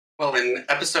 Well, in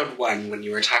episode 1, when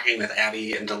you were talking with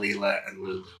Abby and Delilah and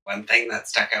Lulu, one thing that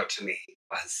stuck out to me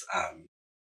was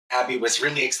Abby was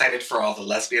really excited for all the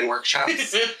lesbian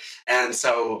workshops. And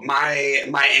so my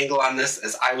angle on this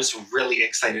is I was really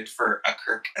excited for a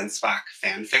Kirk and Spock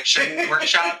fan fiction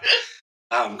workshop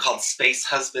called Space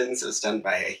Husbands. It was done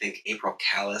by, I think, April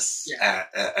Callis at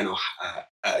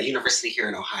a university here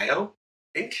in Ohio,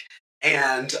 I think.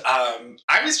 And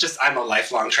I'm a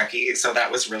lifelong Trekkie, so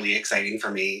that was really exciting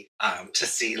for me to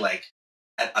see like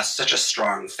such a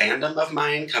strong fandom of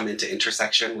mine come into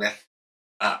intersection with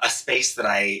a space that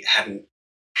I hadn't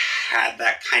had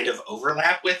that kind of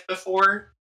overlap with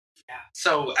before. Yeah.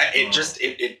 So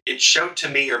it showed to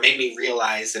me, or made me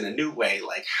realize in a new way,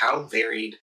 like how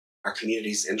varied our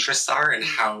community's interests are and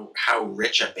how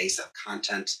rich a base of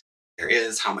content there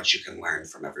is, how much you can learn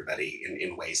from everybody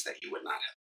in ways that you would not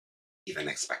have even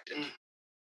expected.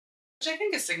 Which I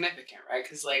think is significant, right?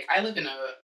 Because like I live in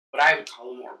what I would call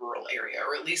a more rural area,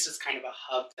 or at least it's kind of a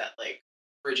hub that like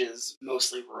bridges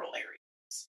mostly rural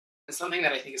areas. And something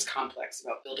that I think is complex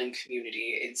about building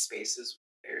community in spaces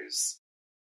where there's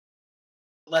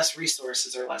less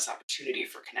resources or less opportunity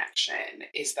for connection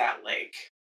is that like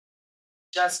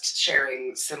just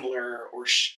sharing similar or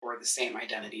the same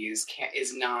identities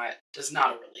does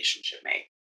not a relationship make,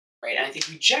 right? And I think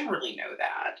we generally know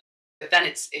that. But then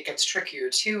it gets trickier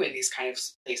too in these kind of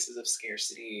places of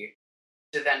scarcity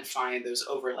to then find those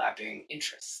overlapping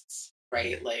interests,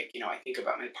 right? Like, I think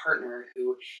about my partner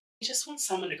who he just wants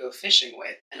someone to go fishing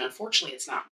with. And unfortunately, it's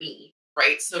not me,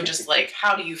 right? So just like,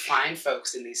 how do you find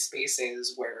folks in these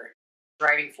spaces where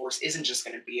driving force isn't just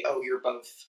going to be, oh, you're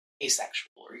both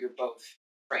asexual or you're both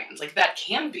trans? Like that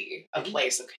can be a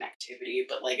place of connectivity.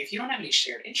 But like, if you don't have any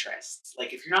shared interests,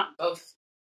 like if you're not both,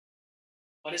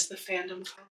 what is the fandom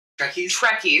called?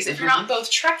 Trekkies. If you're not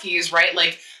both Trekkies, right,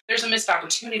 like there's a missed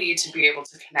opportunity to be able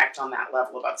to connect on that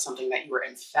level about something that you were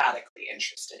emphatically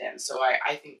interested in. So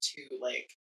I think too,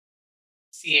 like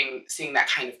seeing that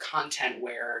kind of content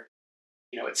where,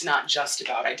 it's not just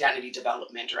about identity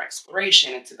development or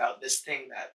exploration, it's about this thing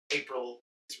that April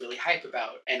is really hype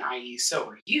about, and i.e. so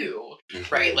are you,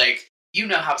 right? Like you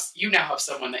now have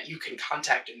someone that you can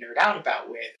contact and nerd out about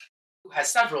with who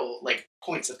has several like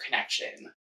points of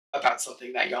connection about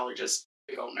something that y'all are just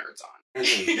big old nerds on.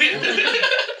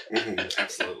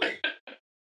 Absolutely.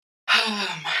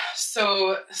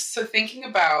 So thinking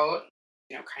about,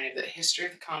 kind of the history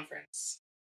of the conference,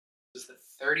 it was the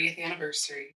 30th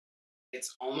anniversary.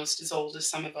 It's almost as old as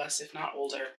some of us, if not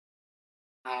older.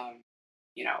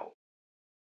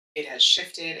 It has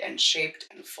shifted and shaped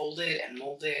and folded and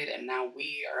molded, and now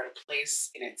we are at a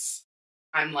place in its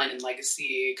timeline and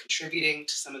legacy contributing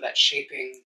to some of that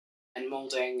shaping and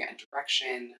molding and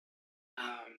direction,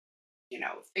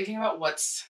 thinking about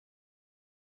what's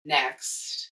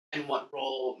next and what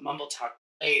role Mumble Talk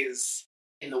plays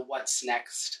in the what's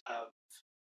next of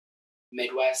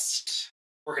Midwest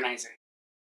organizing,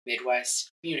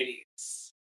 Midwest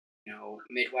communities,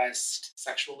 Midwest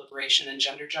sexual liberation and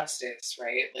gender justice,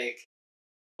 right? Like,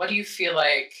 what do you feel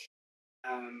like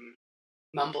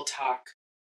Mumble Talk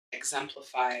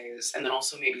exemplifies, and then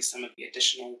also maybe some of the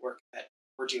additional work that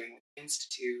we're doing with the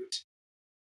Institute?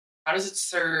 How does it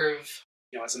serve,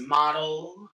 as a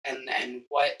model, and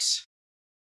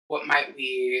what might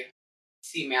we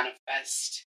see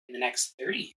manifest in the next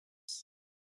 30 years?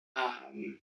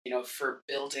 For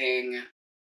building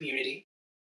community,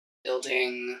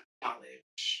 building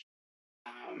knowledge,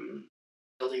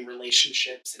 building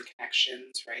relationships and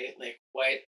connections, right? Like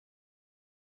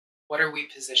what are we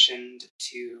positioned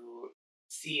to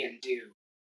see and do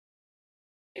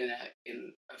in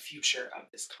a future of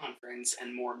this conference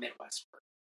and more Midwest work?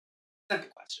 That's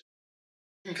the question,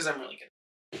 because I'm really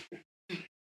good.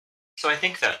 So I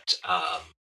think that a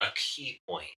key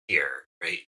point here,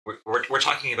 right? We're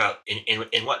talking about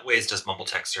in what ways does Mumble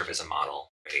Tech serve as a model,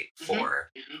 right,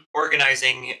 for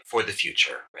organizing for the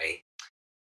future, right?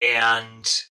 And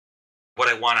what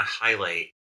I want to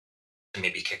highlight to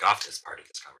maybe kick off this part of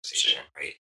this conversation,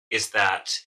 right, is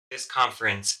that this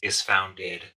conference is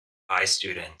founded by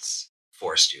students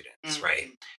for students,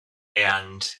 right?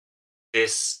 And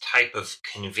this type of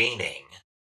convening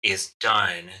is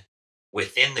done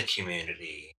within the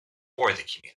community for the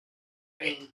community,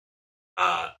 right?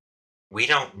 We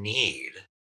don't need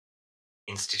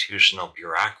institutional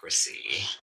bureaucracy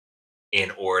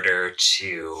in order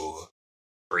to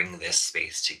bring this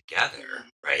space together,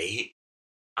 right?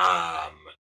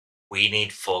 We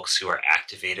need folks who are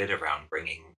activated around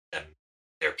bringing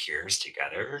their peers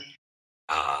together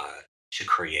to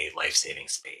create life-saving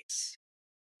space.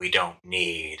 We don't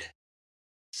need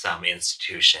some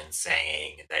institutions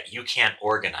saying that you can't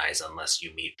organize unless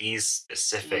you meet these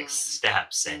specific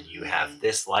steps and you have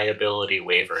this liability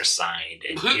waiver signed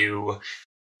and you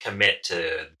commit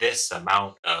to this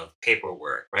amount of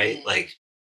paperwork, right? Like,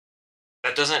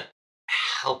 that doesn't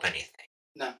help anything.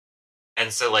 No.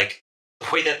 And so, like, the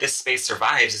way that this space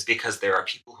survives is because there are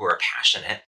people who are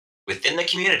passionate within the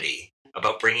community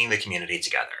about bringing the community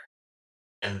together.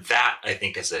 And that, I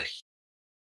think, is a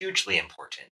hugely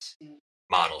important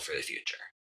model for the future.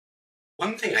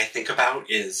 One thing I think about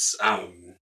is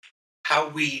how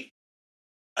we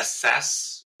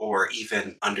assess or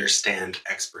even understand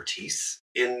expertise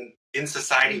in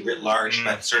society writ large,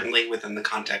 but certainly within the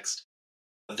context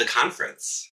of the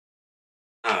conference.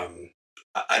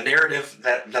 A narrative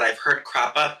that I've heard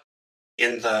crop up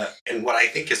in what I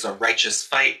think is a righteous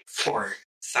fight for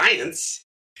science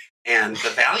and the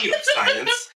value of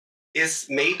science is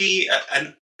maybe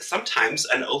sometimes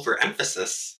an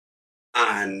overemphasis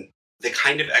on the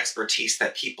kind of expertise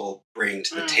that people bring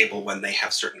to the table when they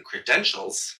have certain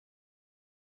credentials,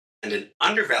 and an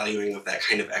undervaluing of that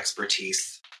kind of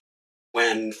expertise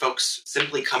when folks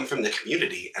simply come from the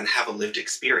community and have a lived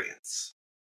experience.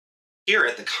 Here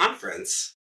at the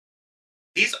conference,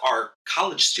 these are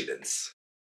college students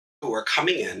who are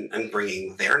coming in and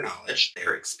bringing their knowledge,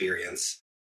 their experience,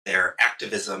 their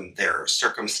activism, their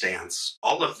circumstance,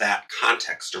 all of that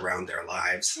context around their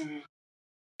lives,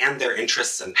 and their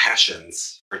interests and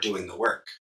passions for doing the work.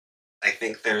 I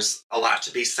think there's a lot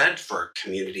to be said for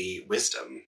community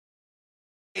wisdom.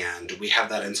 And we have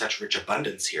that in such rich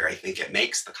abundance here. I think it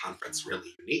makes the conference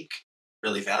really unique,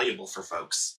 really valuable for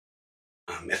folks.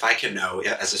 If I can know,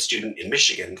 as a student in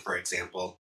Michigan, for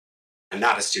example, I'm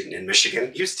not a student in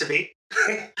Michigan, used to be,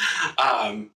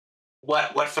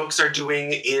 what folks are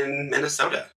doing in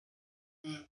Minnesota.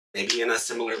 Maybe in a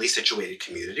similarly situated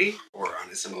community or on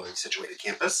a similarly situated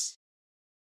campus.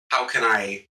 How can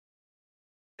I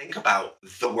think about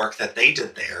the work that they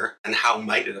did there and how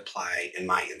might it apply in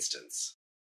my instance?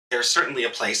 There's certainly a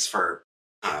place for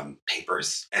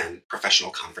papers and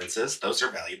professional conferences. Those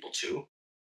are valuable too.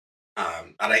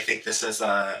 But I think this is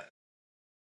a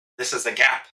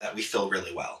gap that we fill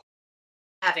really well.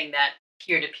 Having that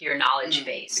peer-to-peer knowledge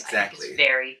base, I think, is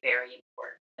very, very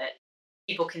important. That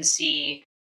people can see,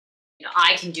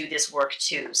 I can do this work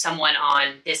too. Someone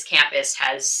on this campus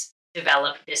has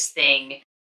developed this thing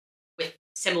with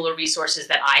similar resources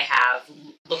that I have.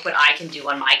 Look what I can do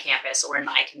on my campus or in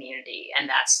my community. And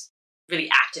that's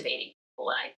really activating people.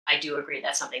 And I do agree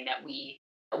that's something that we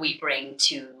bring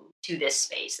to this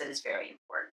space that is very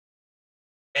important.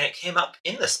 And it came up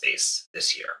in the space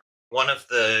this year. One of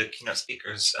the keynote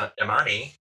speakers,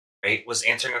 Imani, right, was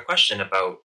answering a question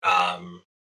about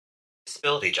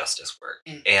disability justice work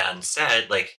and said,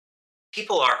 like,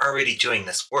 people are already doing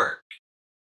this work.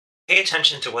 Pay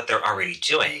attention to what they're already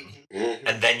doing,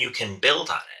 and then you can build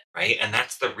on it, right? And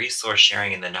that's the resource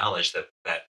sharing and the knowledge that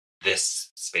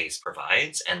this space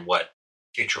provides, and what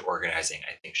future organizing,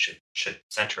 I think, should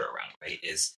center around, right?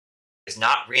 Is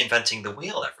not reinventing the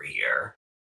wheel every year,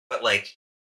 but like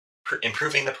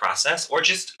improving the process or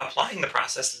just applying the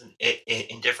process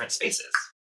in different spaces.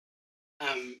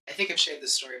 I think I've shared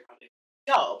this story probably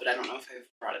with y'all, but I don't know if I've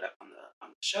brought it up on the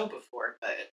show before.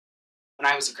 But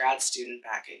when I was a grad student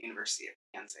back at University of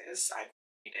Kansas, I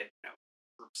created a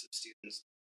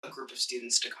group of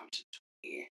students to come to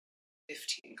the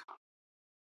 2015 conference.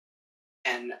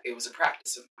 And it was a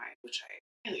practice of mine, which I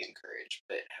really encourage,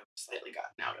 but have slightly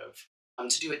gotten out of,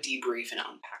 to do a debrief and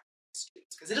unpack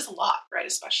students, because it is a lot, right?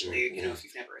 Especially, if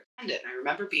you've never attended. And I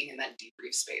remember being in that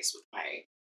debrief space with my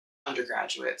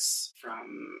undergraduates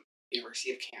from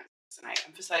University of Kansas, and I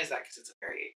emphasize that because it's a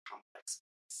very complex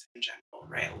space in general,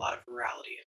 right? A lot of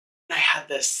rurality. And I had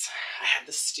this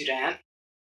student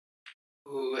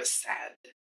who said,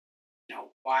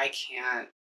 why can't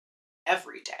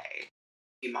every day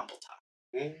be mumble talk?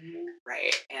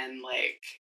 Right? And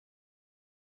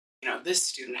this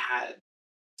student had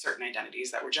certain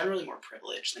identities that were generally more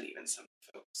privileged than even some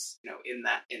folks, in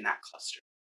that cluster.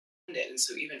 And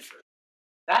so even for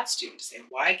that student to say,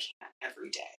 why can't every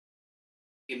day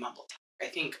be mumble talk? I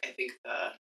think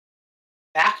the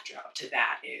backdrop to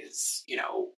that is,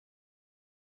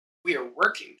 we are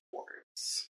working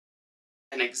towards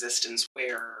an existence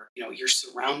where, you're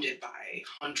surrounded by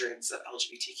hundreds of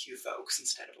LGBTQ folks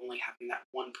instead of only having that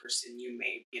one person you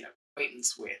may be an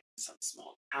acquaintance with in some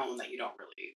small town that you don't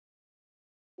really,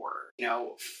 or,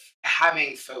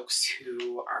 having folks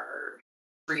who are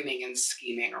dreaming and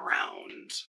scheming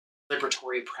around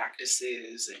liberatory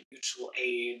practices and mutual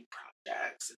aid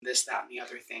projects and this, that, and the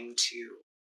other thing to,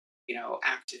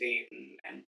 activate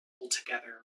and pull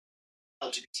together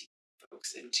LGBT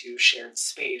folks into shared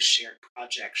space, shared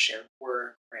projects, shared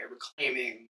work, right?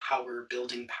 Reclaiming power,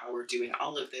 building power, doing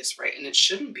all of this, right? And it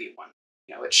shouldn't be one.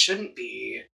 It shouldn't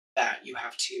be that you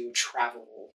have to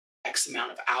travel X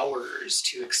amount of hours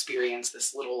to experience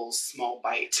this little small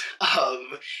bite of,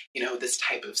 this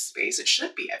type of space. It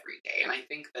should be every day. And I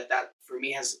think that for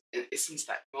me has, since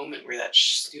that moment where that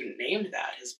student named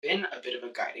that, has been a bit of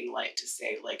a guiding light to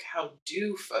say, like, how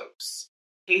do folks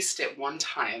taste it one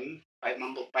time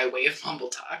by way of Mumble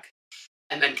Talk,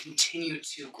 and then continue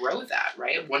to grow that,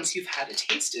 right? Once you've had a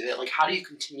taste of it, like, how do you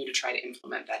continue to try to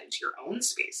implement that into your own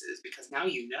spaces? Because now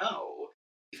you've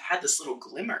had this little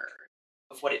glimmer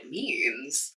of what it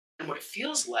means and what it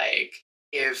feels like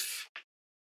if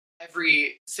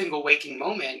every single waking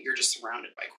moment you're just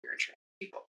surrounded by queer and trans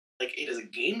people. Like, it is a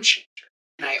game changer.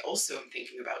 And I also am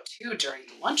thinking about, too, during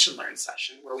the Lunch and Learn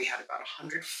session, where we had about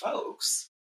 100 folks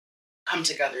come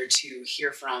together to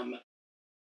hear from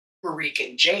Marique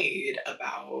and Jade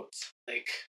about, like,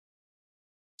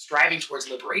 striving towards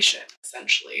liberation,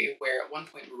 essentially, where at one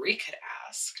point Marique had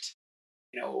asked,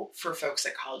 for folks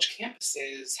at college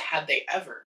campuses, had they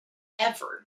ever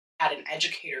had an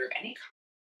educator of any kind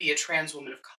be a trans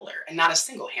woman of color, and not a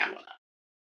single hand went up,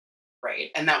 right?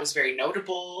 And that was very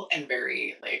notable and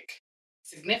very, like,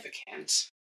 significant,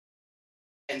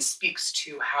 and speaks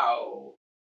to how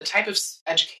the type of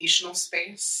educational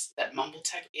space that Mumble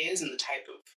Tech is, and the type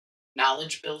of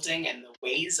knowledge building and the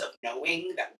ways of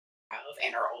knowing that we have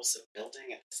and are also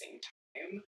building at the same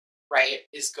time, right,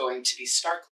 is going to be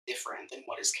starkly different than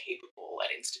what is capable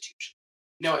at institutions.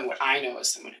 Knowing what I know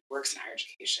as someone who works in higher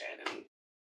education, and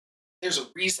there's a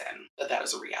reason that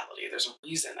is a reality. There's a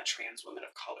reason that trans women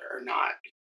of color are not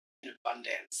in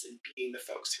abundance and being the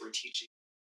folks who are teaching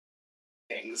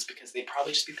things, because they'd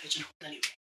probably just be pigeonholed anyway.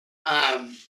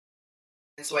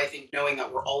 And so I think knowing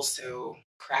that we're also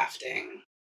crafting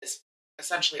this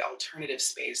essentially alternative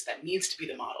space that needs to be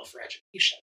the model for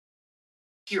education,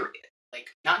 period.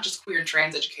 Like, not just queer and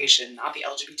trans education, not the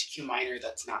LGBTQ minor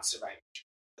that's not surviving.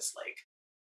 It's like,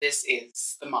 this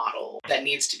is the model that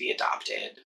needs to be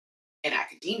adopted in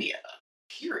academia,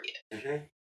 period. Mm-hmm.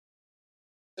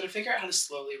 So to figure out how to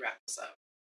slowly wrap this up,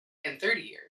 in 30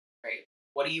 years, right,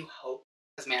 what do you hope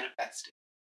has manifested?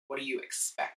 What do you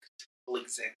expect will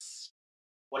exist?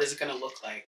 What is it going to look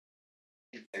like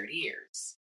in 30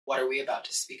 years? What are we about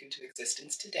to speak into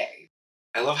existence today?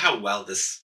 I love how well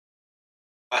this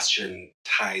question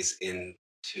ties into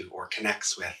or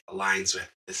connects with, aligns with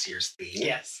this year's theme.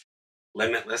 Yes.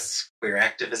 Limitless queer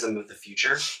activism of the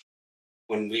future.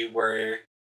 When we were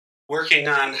working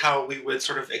on how we would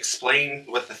sort of explain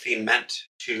what the theme meant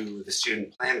to the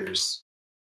student planners,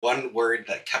 one word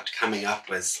that kept coming up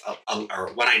was,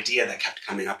 or one idea that kept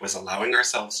coming up was allowing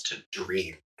ourselves to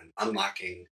dream and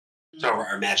unlocking sort of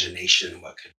our imagination,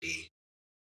 what could be.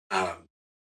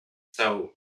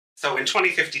 So in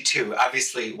 2052,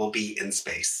 obviously, we'll be in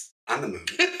space on the moon.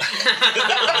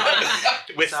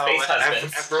 With space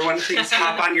husbands. Everyone, please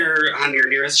hop on your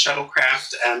nearest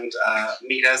shuttlecraft and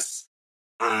meet us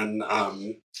on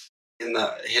in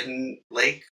the hidden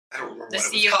lake. I don't remember what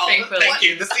it was called. Tranquility. Thank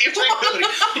you, the Sea of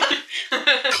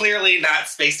Tranquility. Clearly not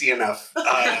spacey enough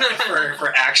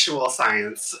for actual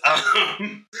science.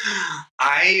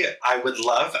 I would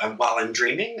love, while I'm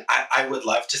dreaming, I would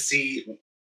love to see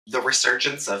the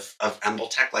resurgence of Mumble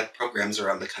Tech-like programs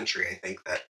around the country. I think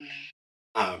that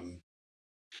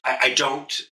I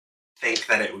don't think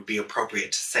that it would be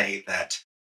appropriate to say that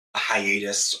a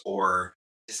hiatus or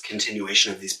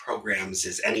discontinuation of these programs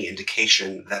is any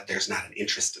indication that there's not an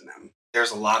interest in them.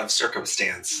 There's a lot of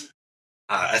circumstance,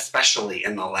 especially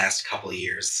in the last couple of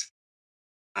years,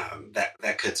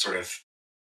 that could sort of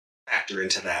factor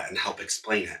into that and help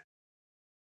explain it.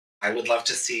 I would love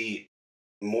to see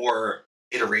more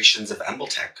iterations of Mumble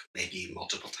Tech, maybe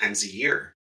multiple times a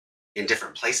year, in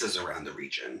different places around the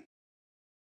region,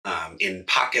 in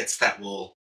pockets that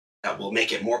will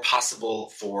make it more possible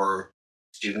for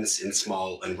students in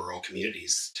small and rural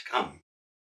communities to come.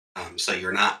 So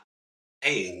you're not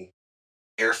paying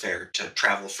airfare to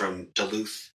travel from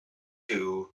Duluth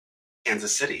to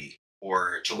Kansas City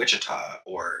or to Wichita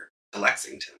or to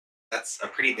Lexington. That's a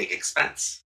pretty big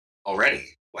expense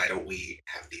already. Why don't we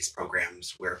have these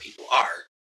programs where people are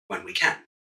when we can?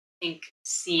 I think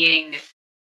seeing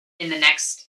in the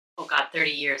next, 30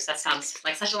 years, that sounds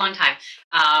like such a long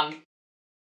time.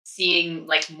 Seeing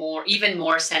like even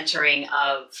more centering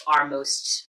of our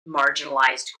most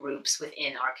marginalized groups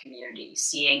within our community,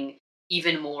 seeing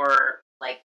even more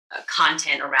like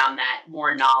content around that,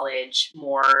 more knowledge,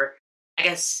 more, I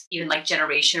guess, even like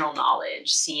generational knowledge,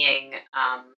 seeing,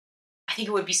 I think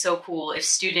it would be so cool if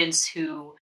students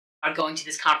who are going to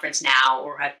this conference now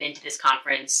or have been to this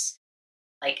conference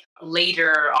like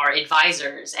later are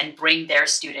advisors and bring their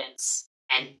students,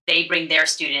 and they bring their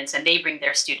students and they bring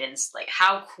their students. Like,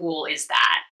 how cool is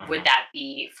that? Would that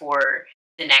be for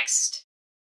the next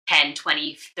 10,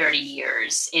 20, 30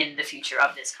 years in the future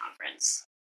of this conference?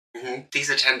 Mm-hmm.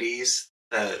 These attendees,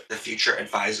 the future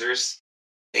advisors,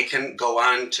 they can go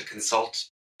on to consult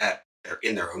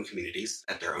in their own communities,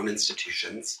 at their own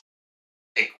institutions,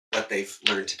 take what they've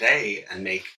learned today and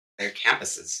make their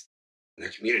campuses and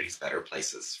their communities better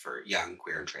places for young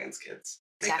queer and trans kids.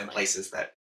 Make them places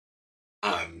that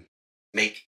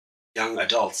make young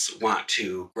adults want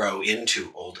to grow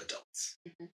into old adults.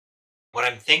 Mm-hmm. What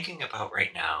I'm thinking about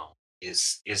right now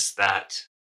is that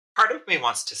part of me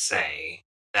wants to say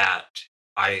that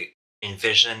I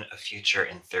envision a future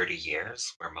in 30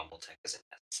 years where mumble tech isn't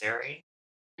necessary.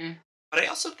 But I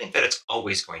also think that it's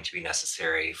always going to be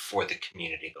necessary for the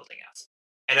community building aspect.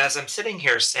 And as I'm sitting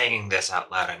here saying this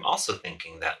out loud, I'm also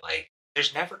thinking that, like,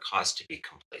 there's never cause to be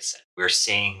complacent. We're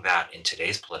seeing that in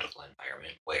today's political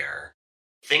environment where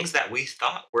things that we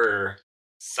thought were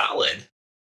solid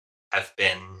have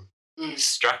been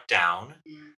struck down.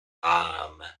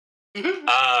 All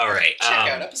right. Check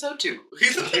out episode 2.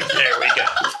 There we go.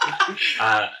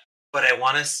 But I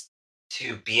want us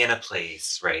to be in a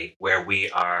place, right, where we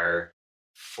are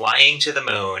flying to the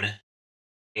moon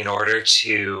in order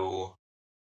to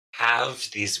have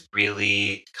these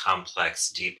really complex,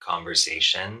 deep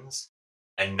conversations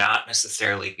and not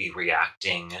necessarily be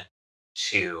reacting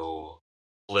to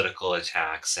political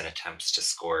attacks and attempts to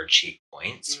score cheap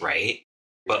points, right?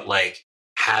 But like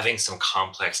having some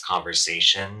complex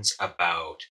conversations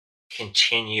about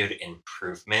continued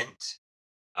improvement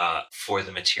for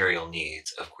the material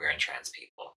needs of queer and trans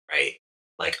people, right?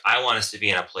 Like, I want us to be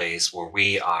in a place where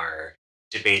we are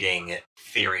debating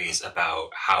theories about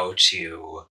how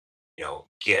to, you know,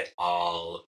 get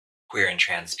all queer and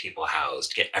trans people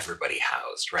housed, get everybody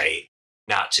housed, right?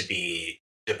 Not to be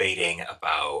debating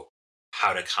about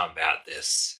how to combat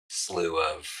this slew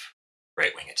of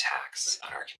right-wing attacks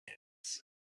on our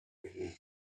communities.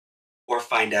 Or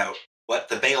find out what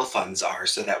the bail funds are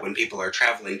so that when people are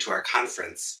traveling to our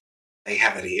conference, they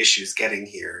have any issues getting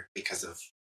here because of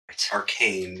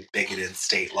arcane, bigoted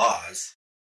state laws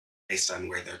based on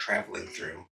where they're traveling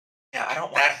through. Yeah, I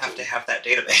don't want to have that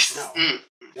database. No.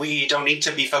 We don't need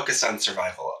to be focused on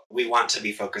survival. We want to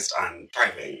be focused on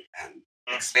thriving and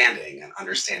expanding and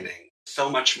understanding so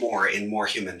much more in more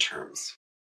human terms.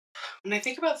 When I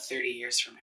think about 30 years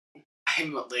from now,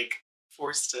 I'm like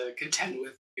forced to contend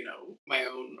with, you know, my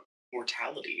own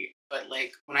mortality. But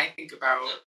like when I think about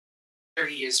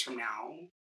 30 years from now,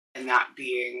 and that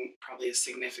being probably a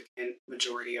significant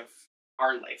majority of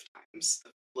our lifetimes,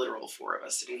 the literal 4 of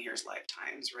us sitting here's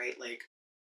lifetimes, right? Like,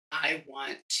 I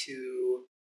want to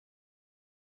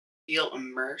feel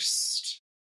immersed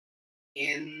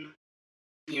in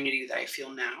the community that I feel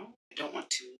now. I don't want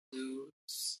to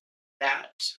lose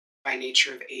that by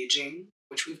nature of aging,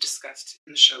 which we've discussed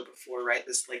in the show before, right?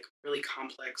 This like really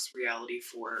complex reality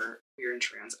for queer and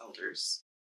trans elders,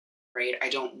 right? I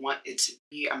don't want it to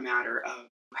be a matter of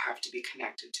you have to be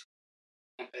connected to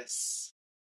campus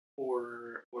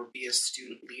or be a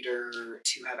student leader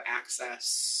to have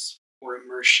access or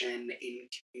immersion in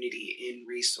community, in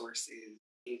resources,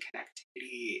 in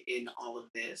connectivity, in all of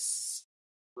this,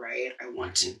 right? I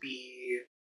want to be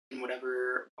in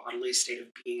whatever bodily state of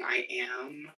being I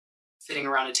am, sitting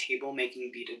around a table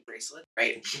making beaded bracelets,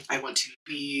 right? I want to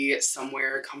be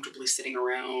somewhere comfortably sitting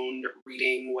around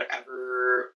reading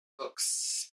whatever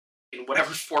books, in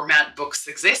whatever format books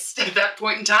exist at that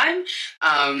point in time,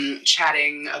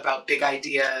 chatting about big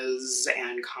ideas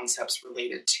and concepts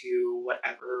related to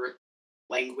whatever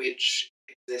language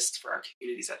exists for our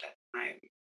communities at that time,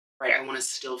 right? I want to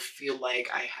still feel like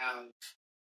I have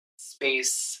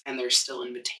space and there's still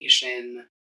invitation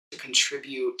to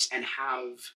contribute and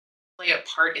play a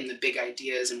part in the big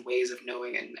ideas and ways of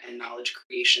knowing and knowledge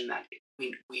creation that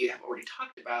we have already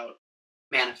talked about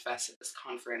manifest at this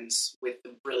conference with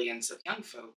the brilliance of young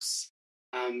folks,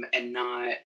 and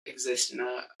not exist in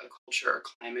a culture or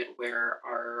climate where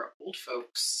our old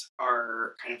folks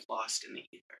are kind of lost in the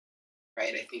ether,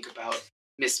 right? I think about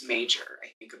Miss Major. I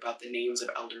think about the names of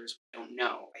elders we don't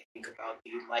know. I think about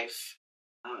the life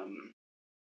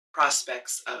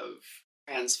prospects of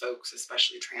trans folks,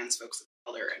 especially trans folks of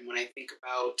color. And when I think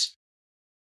about,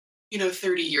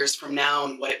 30 years from now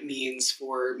and what it means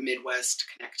for Midwest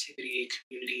connectivity,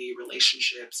 community,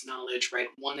 relationships, knowledge, right?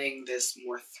 Wanting this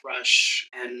more thrush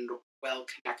and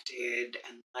well-connected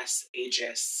and less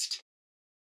ageist,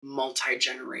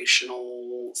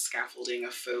 multi-generational scaffolding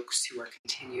of folks who are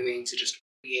continuing to just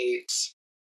create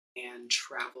and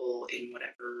travel in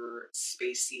whatever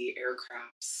spacey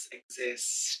aircrafts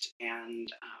exist,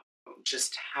 and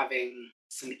just having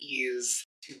some ease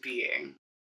to being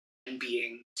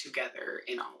together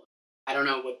in all of it. I don't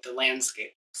know what the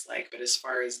landscape looks like, but as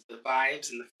far as the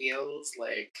vibes and the feels,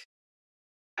 like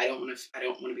I don't want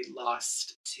to be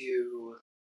lost to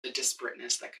the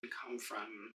disparateness that can come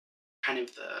from kind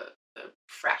of the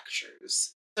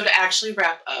fractures. So to actually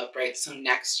wrap up, right? So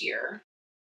next year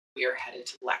we are headed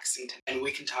to Lexington, and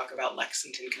we can talk about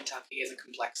Lexington, Kentucky, and the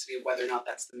complexity of whether or not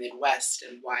that's the Midwest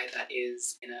and why that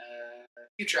is in a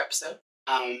future episode.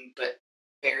 But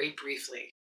very briefly,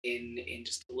 in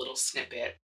just a little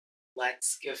snippet,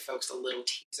 let's give folks a little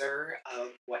teaser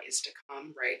of what is to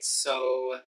come, right?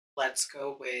 So let's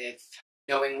go with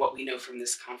knowing what we know from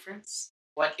this conference.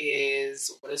 What is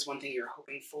one thing you're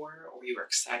hoping for or you are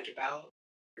excited about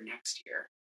for next year?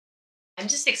 I'm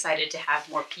just excited to have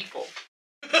more people.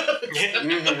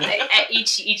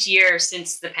 Each year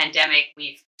since the pandemic,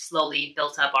 we've slowly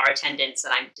built up our attendance,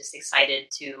 and I'm just excited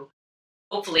to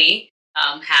hopefully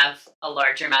have a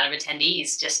larger amount of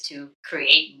attendees just to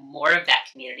create more of that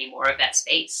community, more of that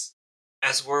space.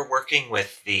 As we're working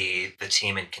with the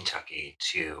team in Kentucky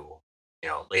to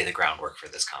lay the groundwork for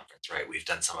this conference, right? We've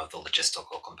done some of the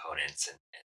logistical components and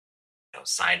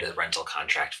signed a rental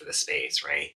contract for the space,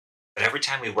 right? But every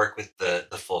time we work with the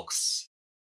folks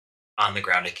on the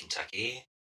ground in Kentucky,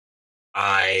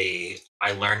 I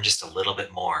learned just a little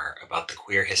bit more about the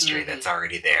queer history that's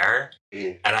already there.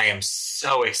 And I am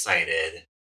so excited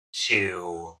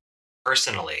to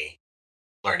personally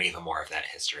learn even more of that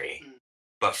history,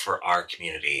 but for our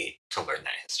community to learn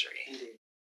that history.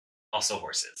 Also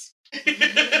horses.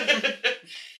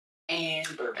 And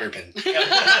bourbon.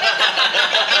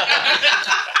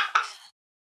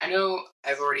 I know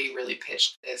I've already really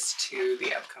pitched this to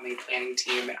the upcoming planning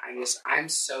team, and I'm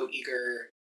so eager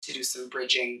to do some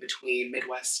bridging between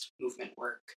Midwest movement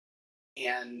work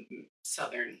and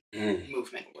Southern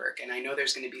movement work. And I know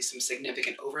there's going to be some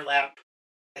significant overlap.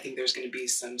 I think there's going to be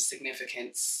some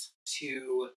significance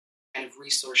to kind of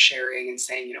resource sharing and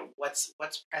saying, what's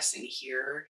pressing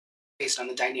here based on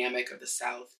the dynamic of the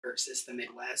South versus the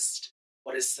Midwest.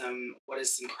 What is some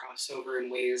crossover in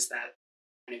ways that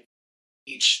kind of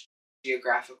each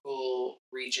geographical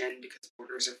region, because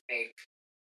borders are fake,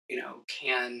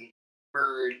 can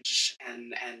merge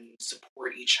and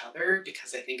support each other,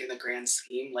 because I think in the grand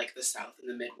scheme, like the South and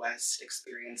the Midwest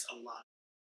experience a lot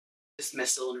of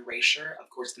dismissal and erasure. Of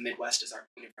course, the Midwest is our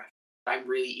point of reference. But I'm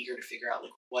really eager to figure out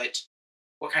what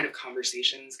kind of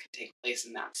conversations can take place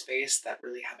in that space that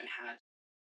really haven't had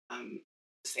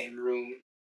the same room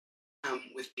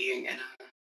with being in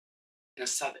a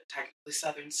technically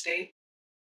southern state.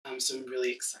 So I'm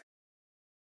really excited.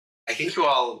 I think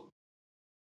you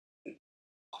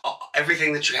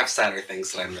everything that you have said are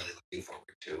things that I'm really looking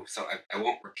forward to. So I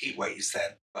won't repeat what you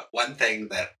said, but one thing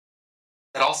that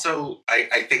also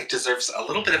I think deserves a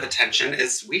little bit of attention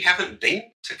is we haven't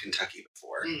been to Kentucky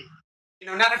before.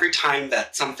 Not every time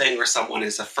that something or someone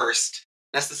is a first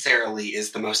necessarily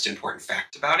is the most important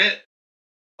fact about it,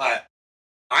 but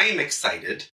I am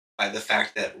excited by the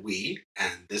fact that we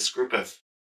and this group of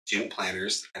student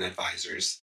planners and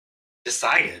advisors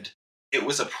decided it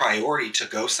was a priority to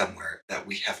go somewhere that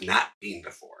we have not been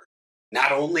before.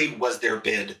 Not only was their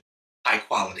bid high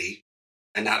quality,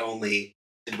 and not only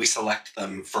did we select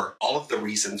them for all of the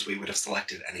reasons we would have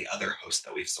selected any other host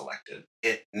that we've selected,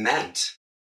 it meant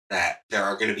that there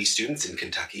are going to be students in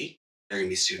Kentucky, there are going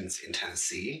to be students in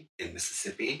Tennessee, in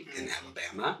Mississippi, in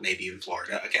Alabama, maybe in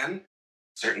Florida again.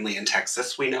 Certainly in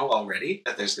Texas, we know already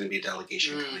that there's going to be a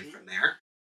delegation coming from there.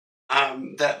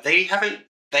 That they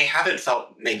haven't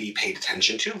felt maybe paid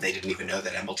attention to. They didn't even know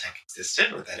that EMBLTech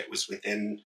existed or that it was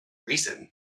within reason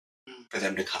for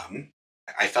them to come.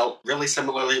 I felt really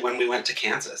similarly when we went to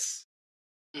Kansas.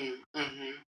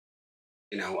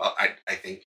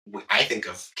 I think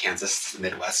of Kansas, the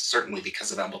Midwest, certainly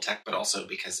because of EMBLTech, but also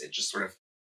because it just sort of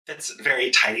fits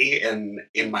very tidy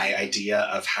in my idea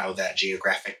of how that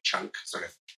geographic chunk sort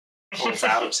of pulls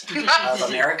out of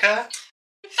America.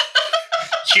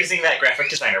 Using that graphic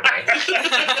designer brain.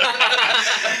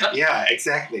 Yeah,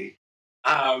 exactly.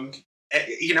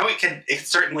 It can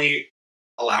certainly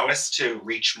allow us to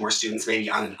reach more students maybe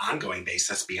on an ongoing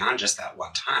basis beyond just that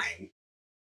one time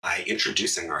by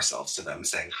introducing ourselves to them,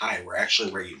 saying, hi, we're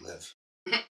actually where you live.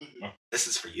 This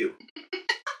is for you.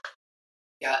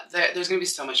 Yeah, there's going to be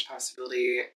so much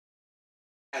possibility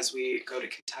as we go to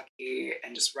Kentucky,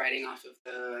 and just riding off of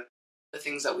the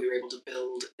things that we were able to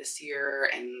build this year,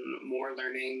 and more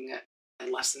learning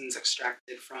and lessons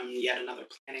extracted from yet another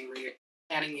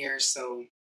planning year. So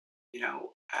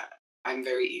I'm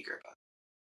very eager about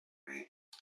it, right?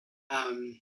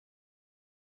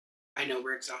 I know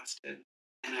we're exhausted,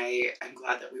 and I'm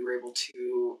glad that we were able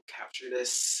to capture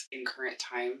this in current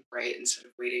time, right? Instead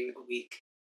of waiting a week,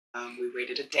 we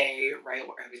waited a day, right,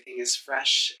 where everything is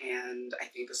fresh, and I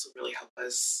think this will really help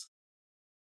us,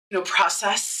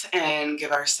 process and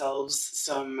give ourselves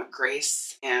some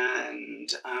grace and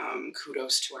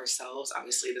kudos to ourselves.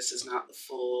 Obviously, this is not the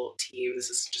full team. This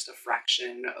is just a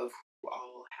fraction of who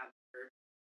all have their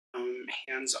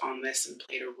hands on this and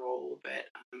played a role, but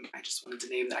I just wanted to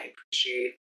name that I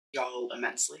appreciate y'all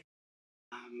immensely.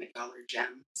 Y'all are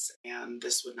gems, and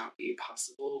this would not be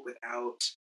possible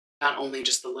without not only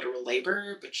just the literal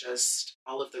labor, but just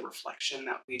all of the reflection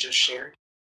that we just shared,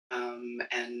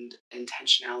 and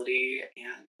intentionality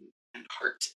and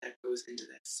heart that goes into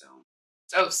this. So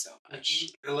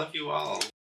much. I love you all.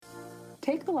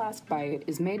 Take the Last Bite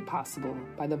is made possible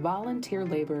by the volunteer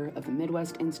labor of the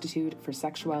Midwest Institute for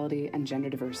Sexuality and Gender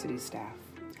Diversity staff.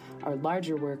 Our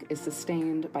larger work is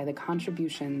sustained by the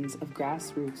contributions of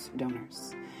grassroots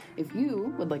donors. If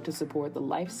you would like to support the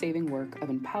life-saving work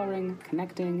of empowering,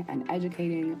 connecting, and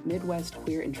educating Midwest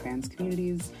queer and trans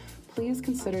communities, please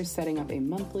consider setting up a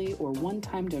monthly or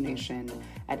one-time donation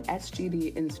at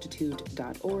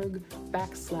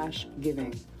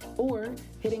sgdinstitute.org/giving, or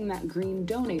hitting that green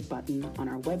donate button on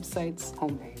our website's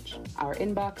homepage. Our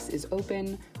inbox is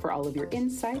open for all of your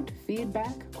insight,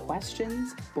 feedback,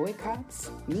 questions, boycotts,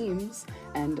 memes,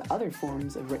 and other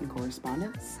forms of written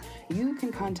correspondence. You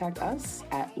can contact us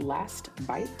at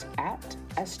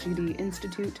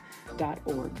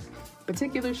lastbite@sgdinstitute.org.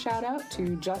 Particular shout out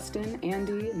to Justin,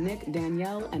 Andy, Nick,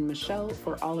 Danielle, and Michelle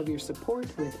for all of your support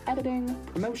with editing,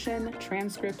 promotion,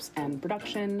 transcripts, and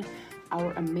production.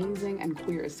 Our amazing and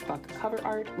queer as fuck cover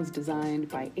art was designed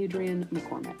by Adrian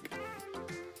McCormick.